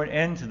pray for an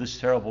end to this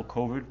terrible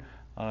COVID,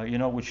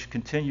 which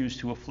continues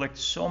to afflict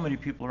so many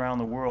people around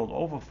the world.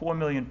 Over 4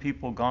 million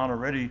people gone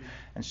already,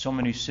 and so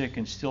many sick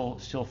and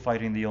still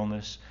fighting the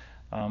illness.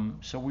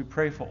 So we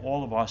pray for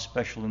all of our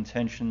special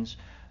intentions,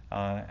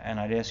 and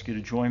I'd ask you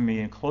to join me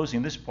in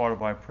closing this part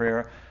of our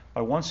prayer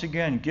by once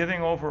again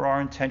giving over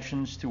our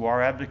intentions to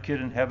our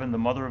advocate in heaven, the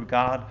Mother of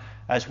God,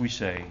 as we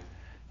say,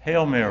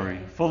 Hail Mary,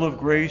 full of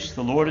grace,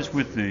 the Lord is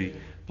with thee.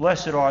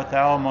 Blessed art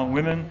thou among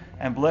women,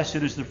 and blessed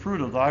is the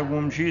fruit of thy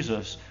womb,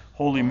 Jesus.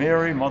 Holy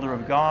Mary, Mother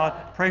of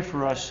God, pray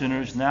for us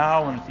sinners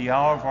now and at the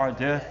hour of our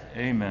death.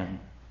 Amen.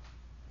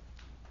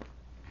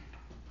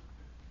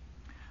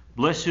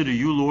 Blessed are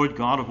you, Lord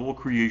God of all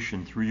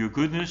creation. Through your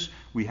goodness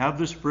we have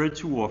this bread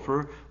to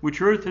offer,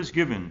 which earth has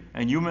given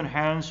and human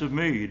hands have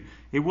made.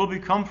 It will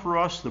become for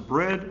us the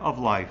bread of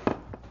life.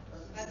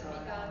 Blessed be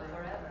God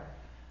forever.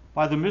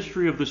 By the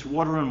mystery of this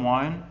water and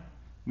wine,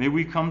 may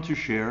we come to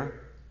share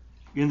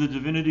in the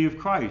divinity of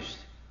Christ,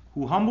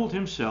 who humbled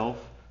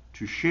himself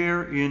to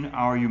share in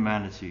our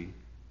humanity.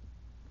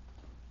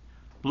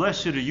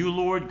 Blessed are you,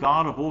 Lord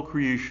God of all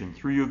creation.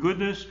 Through your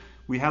goodness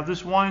we have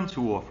this wine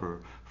to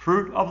offer,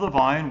 fruit of the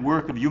vine,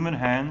 work of human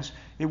hands.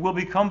 It will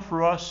become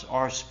for us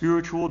our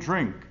spiritual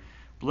drink.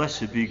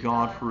 Blessed be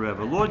God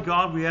forever. Lord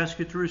God, we ask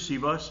you to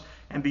receive us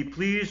and be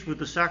pleased with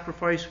the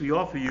sacrifice we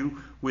offer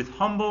you with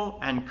humble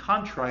and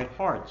contrite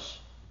hearts.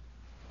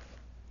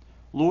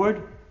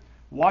 Lord,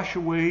 wash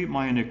away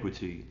my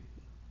iniquity.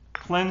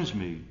 Cleanse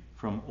me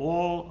from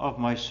all of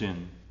my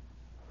sin.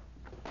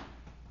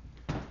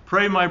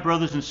 Pray, my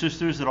brothers and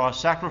sisters, that our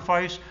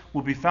sacrifice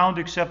will be found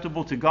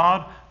acceptable to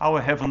God, our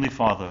Heavenly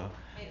Father.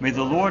 May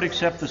the Lord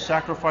accept the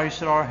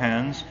sacrifice at our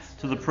hands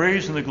to the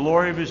praise and the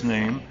glory of his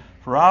name,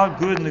 for our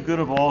good and the good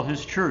of all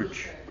his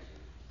church.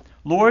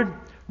 Lord,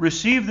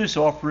 receive this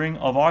offering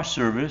of our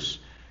service.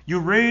 You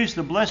raised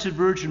the Blessed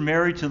Virgin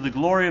Mary to the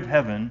glory of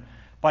heaven.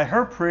 By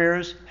her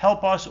prayers,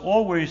 help us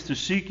always to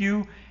seek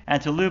you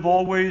and to live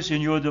always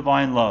in your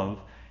divine love.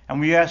 And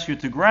we ask you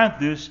to grant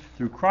this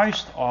through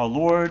Christ our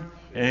Lord.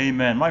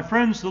 Amen. My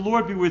friends, the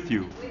Lord be with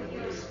you.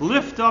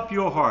 Lift up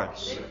your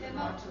hearts.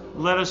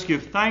 Let us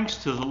give thanks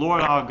to the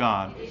Lord our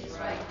God.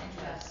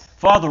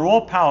 Father,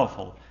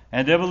 all-powerful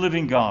and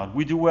ever-living God,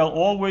 we do well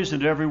always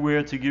and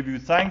everywhere to give you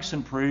thanks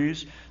and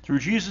praise through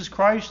Jesus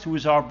Christ, who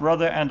is our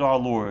brother and our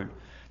Lord.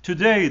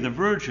 Today, the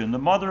Virgin, the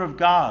Mother of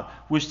God,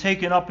 was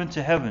taken up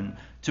into heaven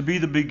to be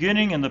the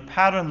beginning and the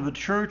pattern of the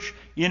church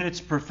in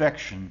its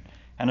perfection,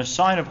 and a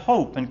sign of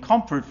hope and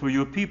comfort for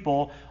your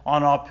people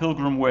on our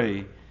pilgrim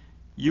way.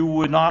 You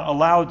would not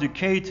allow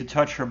decay to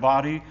touch her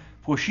body,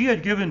 For she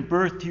had given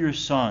birth to your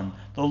Son,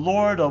 the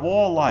Lord of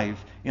all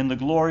life, in the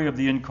glory of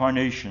the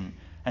Incarnation.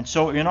 And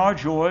so in our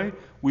joy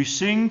we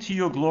sing to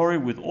your glory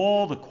with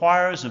all the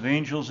choirs of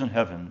angels in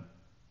heaven.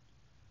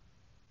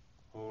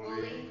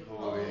 Holy,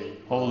 holy,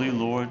 Holy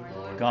Lord,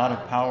 God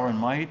of power and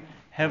might,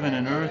 heaven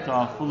and earth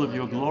are full of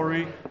your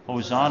glory.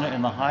 Hosanna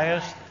in the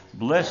highest.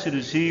 Blessed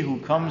is he who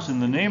comes in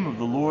the name of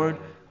the Lord.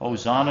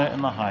 Hosanna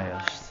in the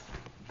highest.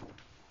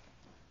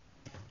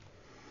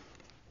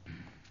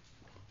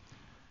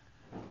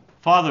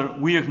 Father,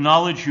 we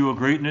acknowledge your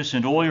greatness,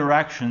 and all your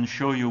actions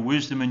show your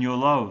wisdom and your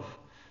love.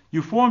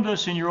 You formed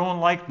us in your own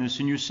likeness,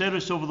 and you set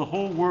us over the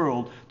whole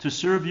world to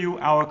serve you,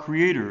 our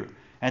Creator,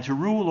 and to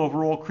rule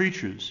over all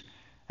creatures.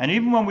 And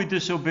even when we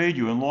disobeyed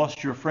you and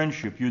lost your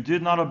friendship, you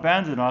did not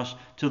abandon us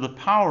to the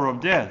power of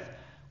death,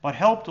 but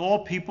helped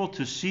all people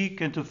to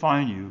seek and to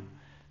find you.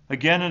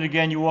 Again and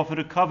again you offered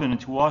a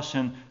covenant to us,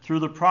 and through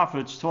the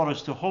prophets taught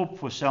us to hope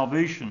for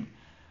salvation.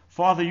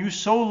 Father, you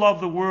so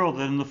loved the world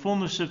that in the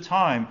fullness of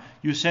time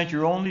you sent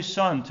your only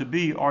Son to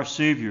be our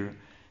Savior.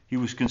 He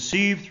was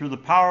conceived through the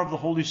power of the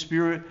Holy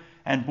Spirit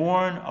and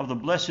born of the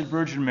Blessed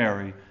Virgin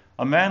Mary,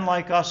 a man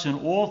like us in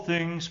all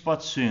things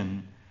but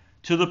sin.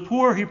 To the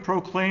poor he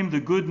proclaimed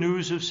the good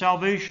news of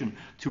salvation,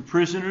 to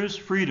prisoners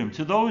freedom,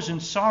 to those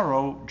in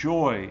sorrow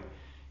joy.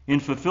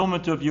 In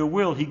fulfillment of your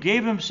will, he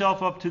gave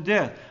himself up to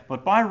death,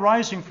 but by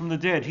rising from the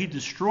dead he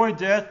destroyed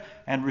death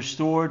and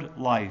restored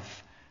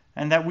life,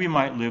 and that we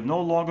might live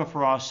no longer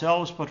for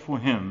ourselves but for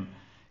him.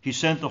 He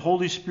sent the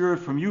Holy Spirit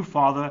from you,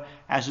 Father,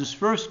 as his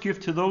first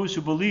gift to those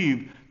who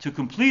believe, to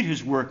complete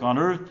his work on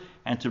earth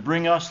and to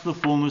bring us the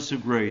fullness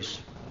of grace.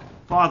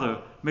 Father,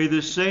 may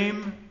this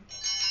same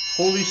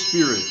Holy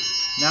Spirit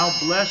now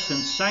bless and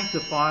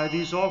sanctify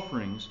these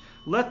offerings.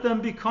 Let them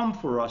become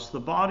for us the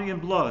body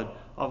and blood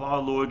of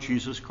our Lord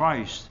Jesus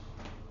Christ.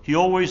 He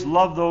always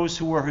loved those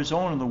who were his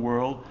own in the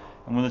world,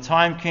 and when the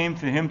time came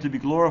for him to be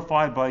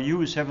glorified by you,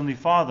 his heavenly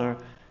Father,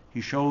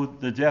 he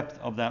showed the depth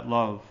of that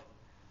love.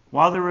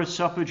 While they were at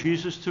supper,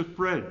 Jesus took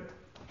bread.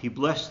 He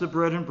blessed the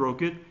bread and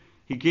broke it.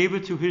 He gave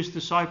it to his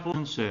disciples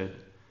and said,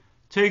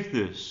 "Take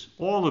this,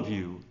 all of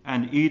you,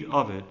 and eat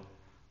of it,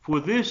 for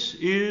this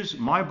is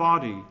my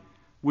body,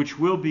 which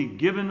will be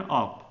given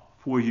up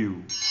for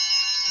you."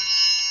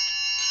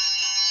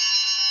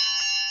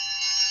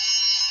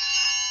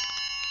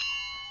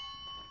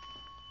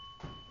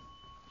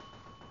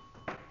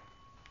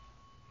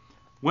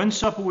 When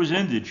supper was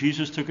ended,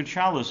 Jesus took a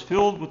chalice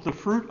filled with the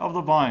fruit of the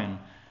vine.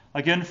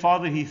 Again,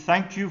 Father, he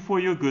thanked you for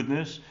your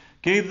goodness,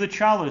 gave the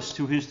chalice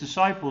to his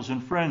disciples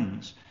and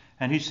friends,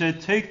 and he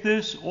said, "Take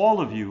this, all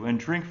of you, and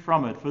drink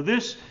from it, for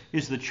this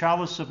is the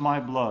chalice of my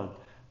blood,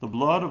 the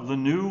blood of the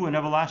new and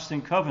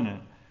everlasting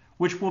covenant,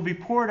 which will be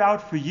poured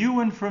out for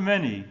you and for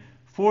many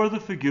for the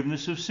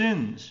forgiveness of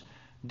sins.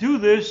 Do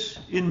this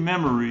in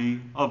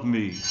memory of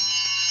me."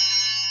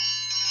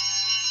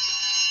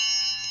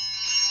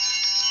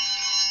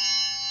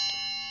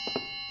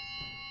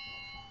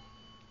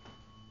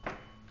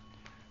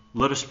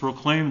 Let us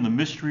proclaim the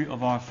mystery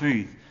of our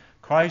faith.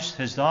 Christ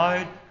has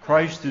died,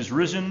 Christ is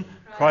risen,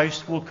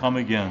 Christ will come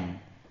again.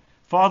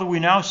 Father, we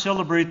now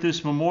celebrate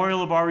this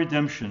memorial of our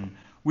redemption.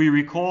 We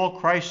recall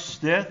Christ's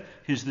death,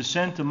 his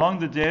descent among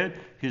the dead,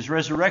 his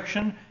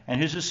resurrection, and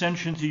his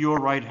ascension to your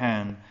right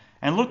hand.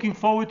 And looking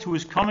forward to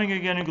his coming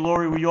again in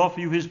glory, we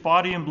offer you his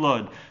body and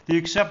blood, the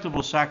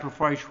acceptable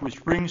sacrifice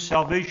which brings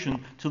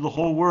salvation to the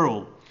whole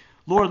world.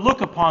 Lord, look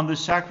upon this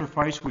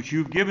sacrifice which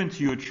you've given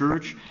to your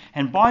church,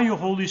 and by your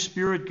Holy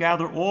Spirit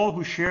gather all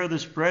who share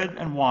this bread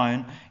and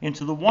wine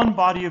into the one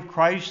body of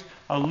Christ,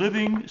 a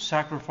living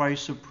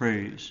sacrifice of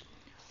praise.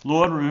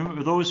 Lord,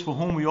 remember those for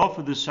whom we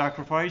offer this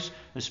sacrifice,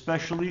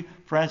 especially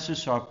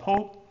Francis our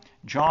Pope,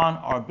 John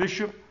our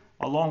Bishop,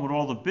 along with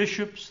all the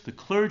bishops, the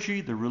clergy,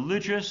 the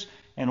religious,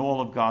 and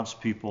all of God's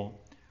people.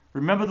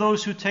 Remember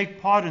those who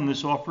take part in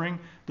this offering,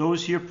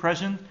 those here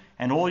present,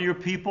 and all your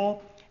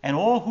people, and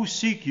all who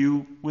seek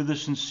you with a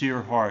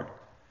sincere heart.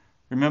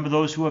 Remember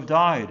those who have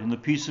died in the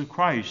peace of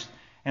Christ,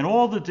 and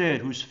all the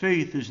dead whose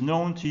faith is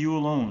known to you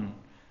alone.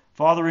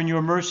 Father, in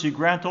your mercy,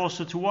 grant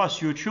also to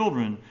us, your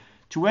children,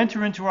 to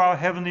enter into our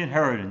heavenly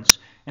inheritance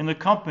in the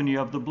company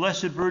of the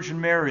Blessed Virgin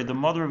Mary, the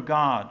Mother of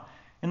God,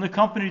 in the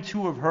company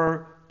too of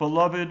her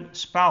beloved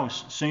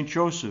spouse, Saint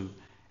Joseph,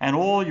 and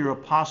all your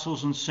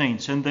apostles and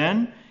saints. And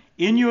then,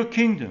 in your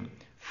kingdom,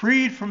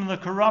 freed from the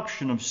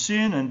corruption of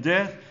sin and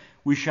death,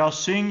 we shall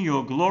sing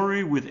your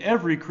glory with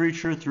every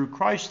creature through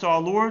Christ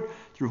our Lord,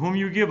 through whom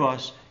you give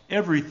us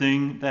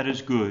everything that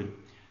is good.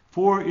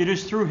 For it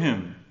is through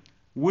him,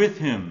 with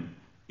him,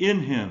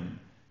 in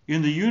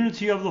the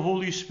unity of the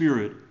Holy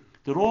Spirit,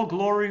 that all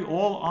glory,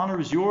 all honor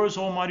is yours,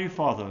 Almighty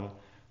Father,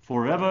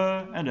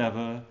 forever and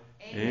ever.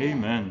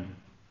 Amen.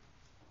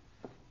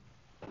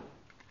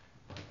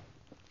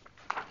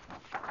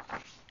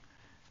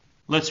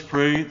 Let's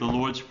pray the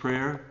Lord's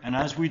Prayer, and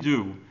as we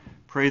do,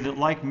 pray that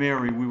like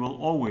Mary we will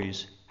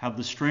always have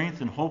the strength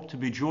and hope to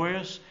be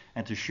joyous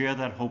and to share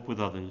that hope with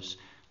others.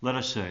 Let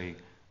us say,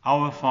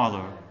 Our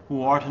Father,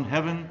 who art in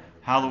heaven,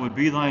 hallowed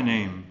be thy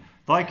name.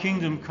 Thy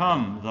kingdom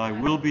come, thy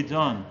will be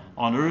done,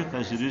 on earth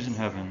as it is in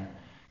heaven.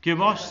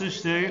 Give us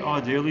this day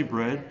our daily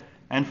bread,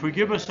 and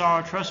forgive us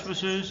our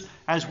trespasses,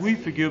 as we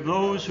forgive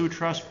those who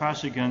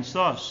trespass against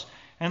us.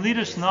 And lead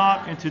us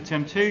not into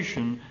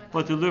temptation,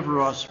 but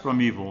deliver us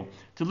from evil.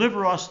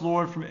 Deliver us,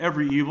 Lord, from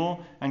every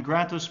evil, and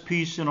grant us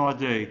peace in our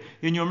day.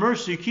 In your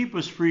mercy, keep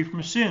us free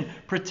from sin.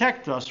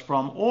 Protect us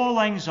from all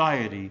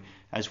anxiety,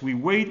 as we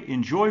wait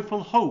in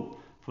joyful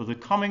hope for the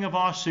coming of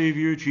our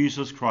Savior,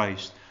 Jesus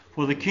Christ.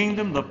 For the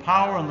kingdom, the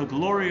power, and the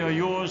glory are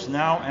yours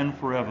now and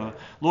forever.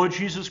 Lord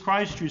Jesus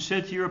Christ, you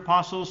said to your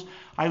apostles,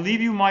 I leave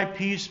you my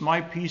peace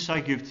I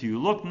give to you.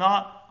 Look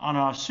not on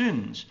our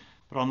sins,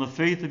 but on the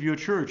faith of your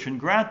church, and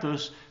grant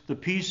us the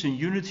peace and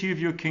unity of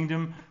your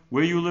kingdom,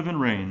 where you live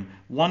and reign,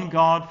 one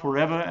God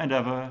forever and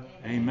ever.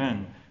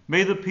 Amen.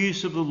 May the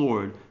peace of the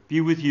Lord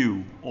be with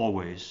you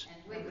always.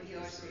 And with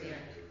your spirit.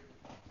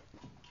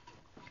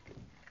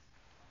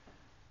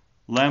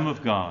 Lamb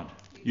of God,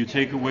 you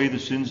take away the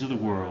sins of the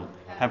world.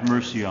 Have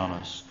mercy on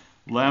us.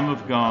 Lamb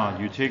of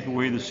God, you take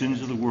away the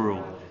sins of the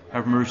world.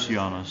 Have mercy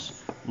on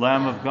us.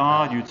 Lamb of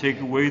God, you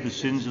take away the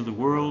sins of the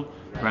world.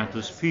 Grant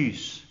us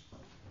peace.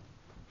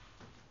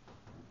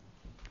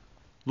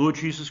 Lord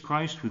Jesus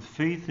Christ, with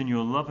faith in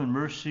your love and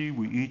mercy,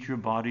 we eat your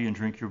body and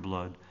drink your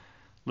blood.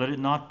 Let it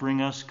not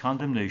bring us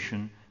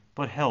condemnation,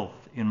 but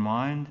health in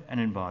mind and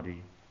in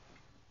body.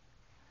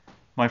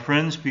 My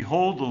friends,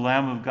 behold the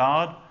Lamb of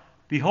God.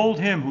 Behold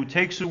him who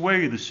takes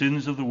away the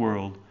sins of the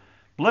world.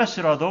 Blessed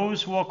are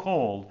those who are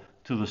called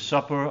to the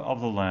supper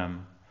of the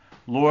Lamb.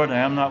 Lord, I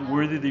am not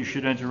worthy that you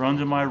should enter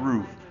under my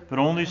roof, but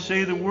only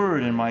say the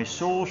word, and my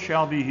soul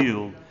shall be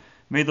healed.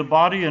 May the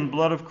body and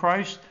blood of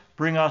Christ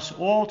bring us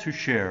all to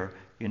share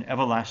in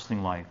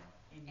everlasting life.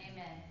 Amen.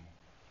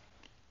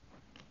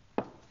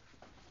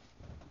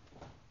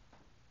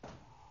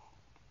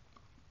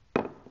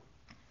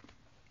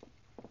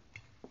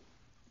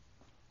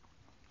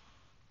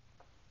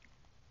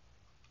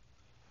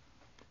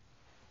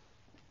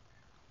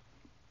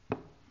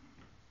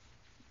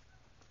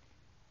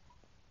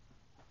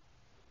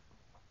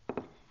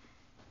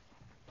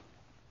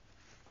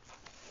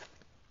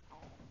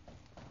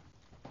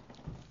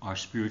 Our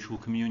spiritual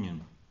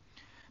communion.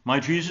 My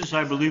Jesus,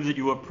 I believe that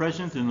you are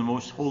present in the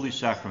most holy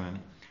sacrament.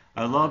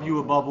 I love you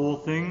above all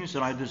things,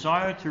 and I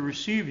desire to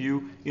receive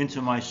you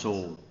into my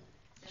soul.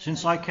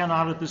 Since I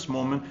cannot at this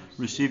moment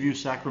receive you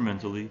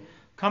sacramentally,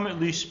 come at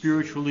least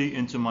spiritually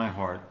into my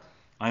heart.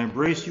 I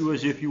embrace you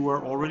as if you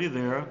were already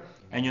there,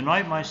 and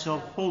unite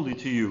myself wholly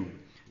to you.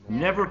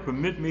 Never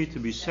permit me to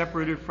be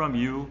separated from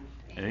you.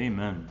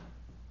 Amen.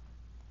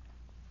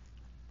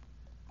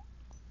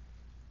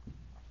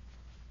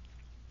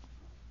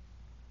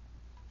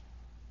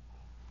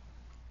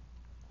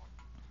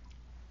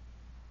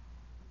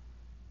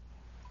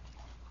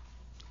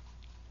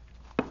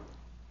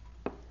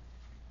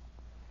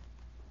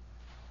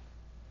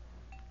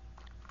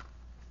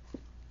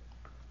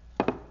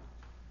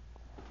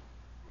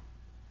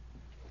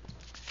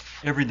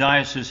 Every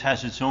diocese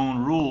has its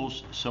own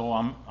rules, so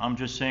I'm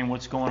just saying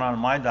what's going on in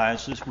my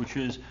diocese, which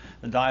is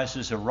the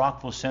Diocese of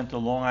Rockville Centre,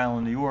 Long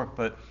Island, New York.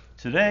 But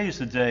today is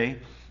the day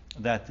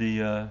that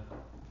the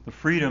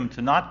freedom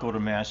to not go to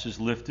Mass is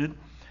lifted,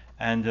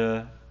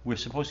 and we're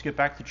supposed to get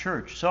back to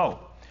church. So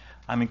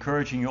I'm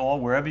encouraging you all,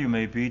 wherever you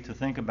may be, to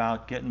think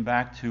about getting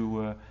back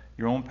to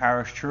your own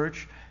parish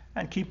church,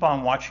 and keep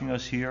on watching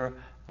us here.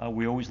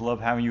 We always love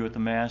having you at the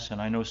Mass,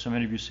 and I know so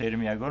many of you say to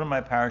me, I go to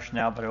my parish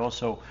now, but I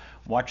also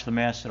watch the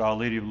Mass at Our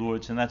Lady of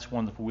Lourdes, and that's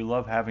wonderful. We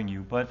love having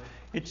you. But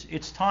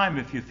it's time,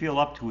 if you feel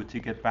up to it, to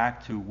get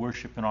back to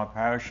worship in our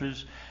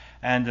parishes.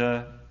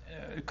 And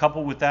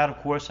coupled with that, of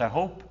course, I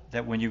hope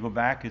that when you go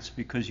back, it's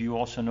because you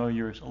also know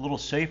you're a little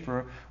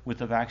safer with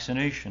the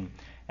vaccination.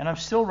 And I'm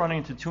still running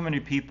into too many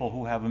people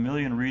who have a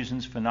million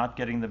reasons for not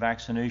getting the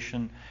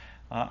vaccination.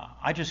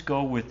 I just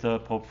go with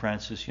Pope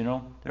Francis. You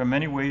know, there are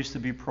many ways to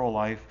be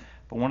pro-life,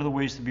 but one of the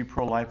ways to be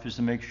pro-life is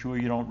to make sure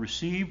you don't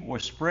receive or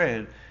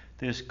spread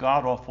this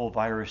god-awful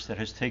virus that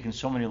has taken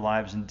so many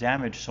lives and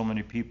damaged so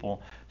many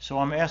people. So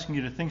I'm asking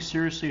you to think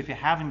seriously, if you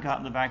haven't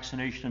gotten the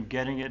vaccination, of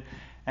getting it.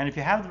 And if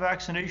you have the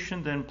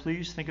vaccination, then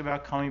please think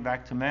about coming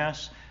back to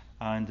Mass.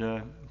 And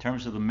in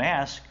terms of the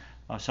mask,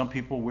 some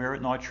people wear it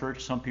in our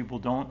church, some people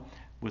don't.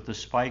 With the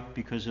spike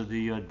because of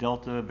the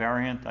Delta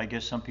variant, I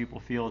guess some people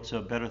feel it's a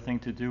better thing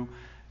to do.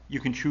 You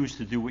can choose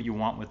to do what you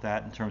want with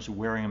that in terms of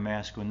wearing a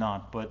mask or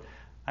not. But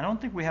I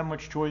don't think we have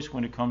much choice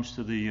when it comes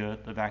to the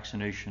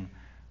vaccination.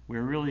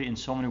 We're really in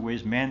so many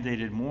ways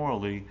mandated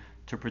morally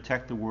to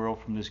protect the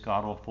world from this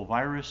god-awful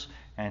virus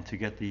and to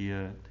get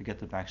the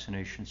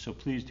vaccination. So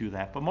please do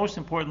that. But most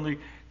importantly,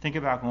 think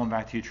about going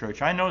back to your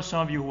church. I know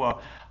some of you who are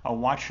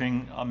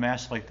watching a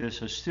Mass like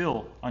this are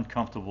still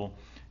uncomfortable,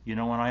 you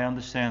know, and I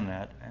understand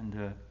that.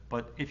 And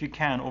but if you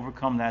can,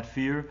 overcome that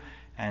fear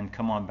and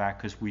come on back,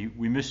 because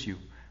we miss you.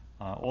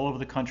 All over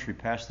the country,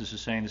 pastors are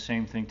saying the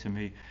same thing to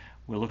me.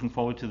 We're looking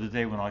forward to the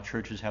day when our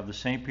churches have the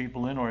same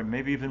people in, or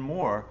maybe even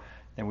more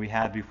than we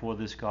had before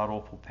this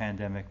god-awful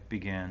pandemic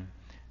began.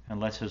 And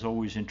let's, as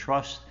always,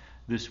 entrust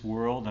this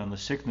world and the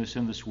sickness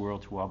in this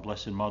world to our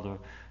Blessed Mother,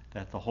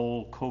 that the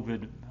whole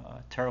COVID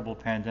terrible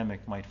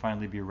pandemic might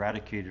finally be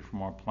eradicated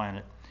from our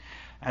planet.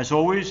 As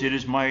always, it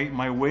is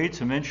my way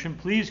to mention,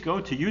 please go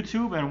to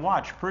YouTube and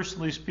watch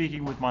Personally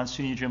Speaking with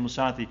Monsignor Jim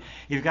Lisante. If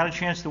you've got a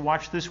chance to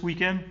watch this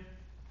weekend,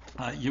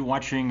 you're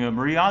watching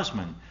Marie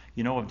Osmond,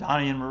 of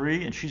Donnie and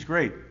Marie, and she's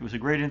great. It was a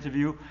great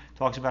interview.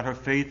 Talks about her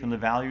faith and the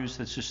values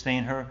that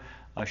sustain her.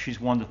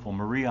 She's wonderful.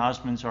 Marie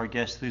Osmond's our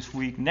guest this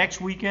week. Next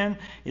weekend,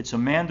 it's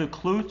Amanda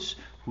Klutz,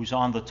 who's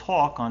on The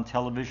Talk on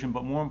television,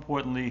 but more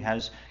importantly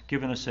has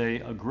given us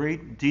a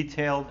great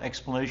detailed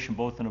explanation,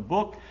 both in a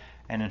book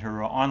and in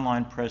her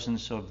online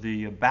presence, of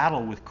the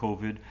battle with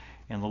COVID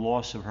and the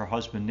loss of her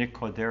husband, Nick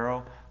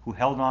Cordero, who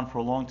held on for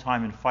a long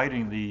time in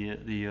fighting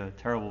the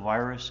terrible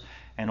virus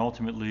and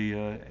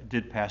ultimately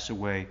did pass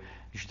away.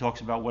 She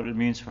talks about what it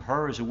means for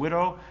her as a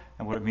widow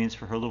and what it means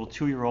for her little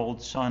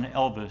 2-year-old son,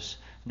 Elvis,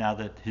 now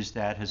that his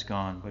dad has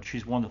gone. But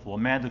she's wonderful.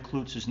 Amanda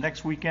Klutz is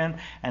next weekend.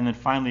 And then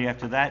finally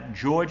after that,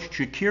 George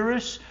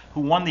Chakiris,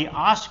 who won the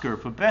Oscar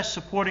for Best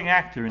Supporting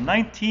Actor in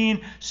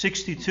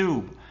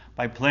 1962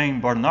 by playing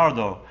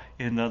Bernardo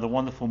in the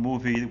wonderful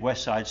movie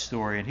West Side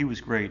Story. And he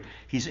was great.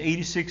 He's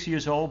 86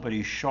 years old, but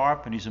he's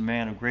sharp and he's a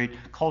man of great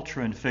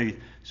culture and faith.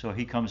 So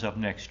he comes up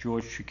next,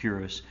 George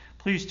Chakiris.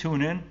 Please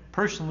tune in,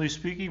 Personally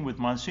Speaking with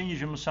Monsignor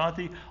Jim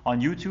Lisante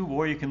on YouTube,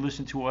 or you can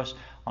listen to us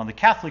on the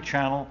Catholic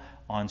channel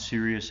on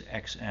Sirius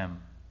XM.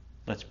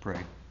 Let's pray.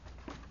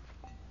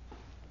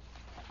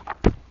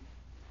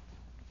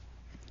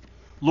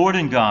 Lord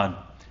and God,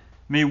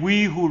 may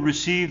we who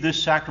receive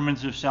this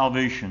sacrament of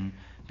salvation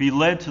be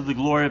led to the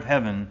glory of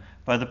heaven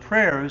by the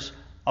prayers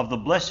of the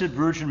Blessed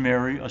Virgin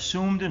Mary,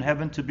 assumed in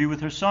heaven to be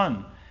with her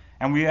Son.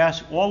 And we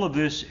ask all of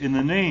this in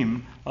the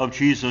name of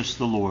Jesus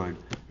the Lord.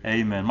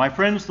 Amen. My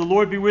friends, the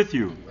Lord be with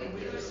you.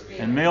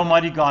 And may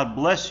Almighty God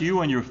bless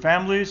you and your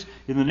families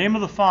in the name of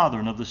the Father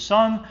and of the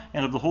Son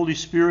and of the Holy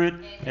Spirit.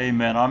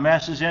 Amen. Our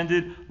Mass is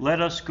ended. Let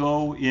us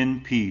go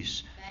in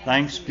peace.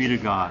 Thanks be to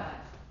God.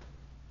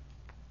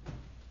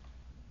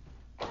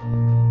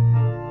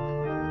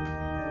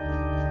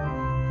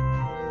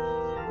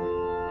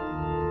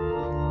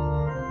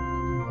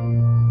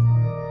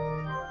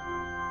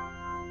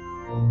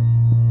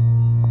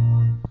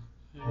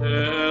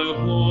 Hail,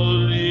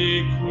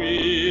 Holy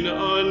Queen,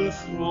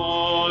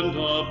 enthroned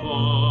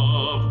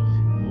above,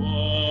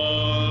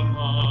 O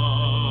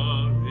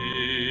Maria.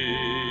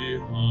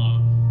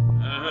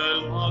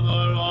 Hail,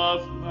 Mother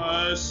of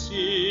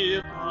mercy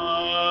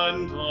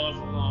and of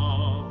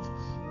love,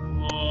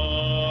 O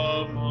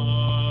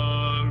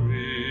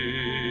Maria.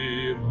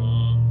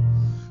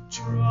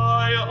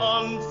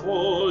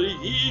 Triumphal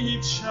ye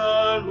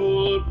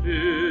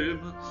cherubim,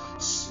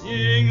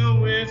 sing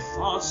with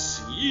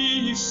us,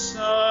 ye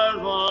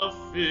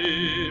seraphim.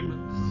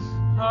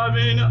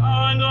 Heaven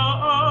and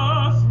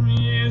earth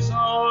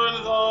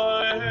resound the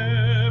hymn.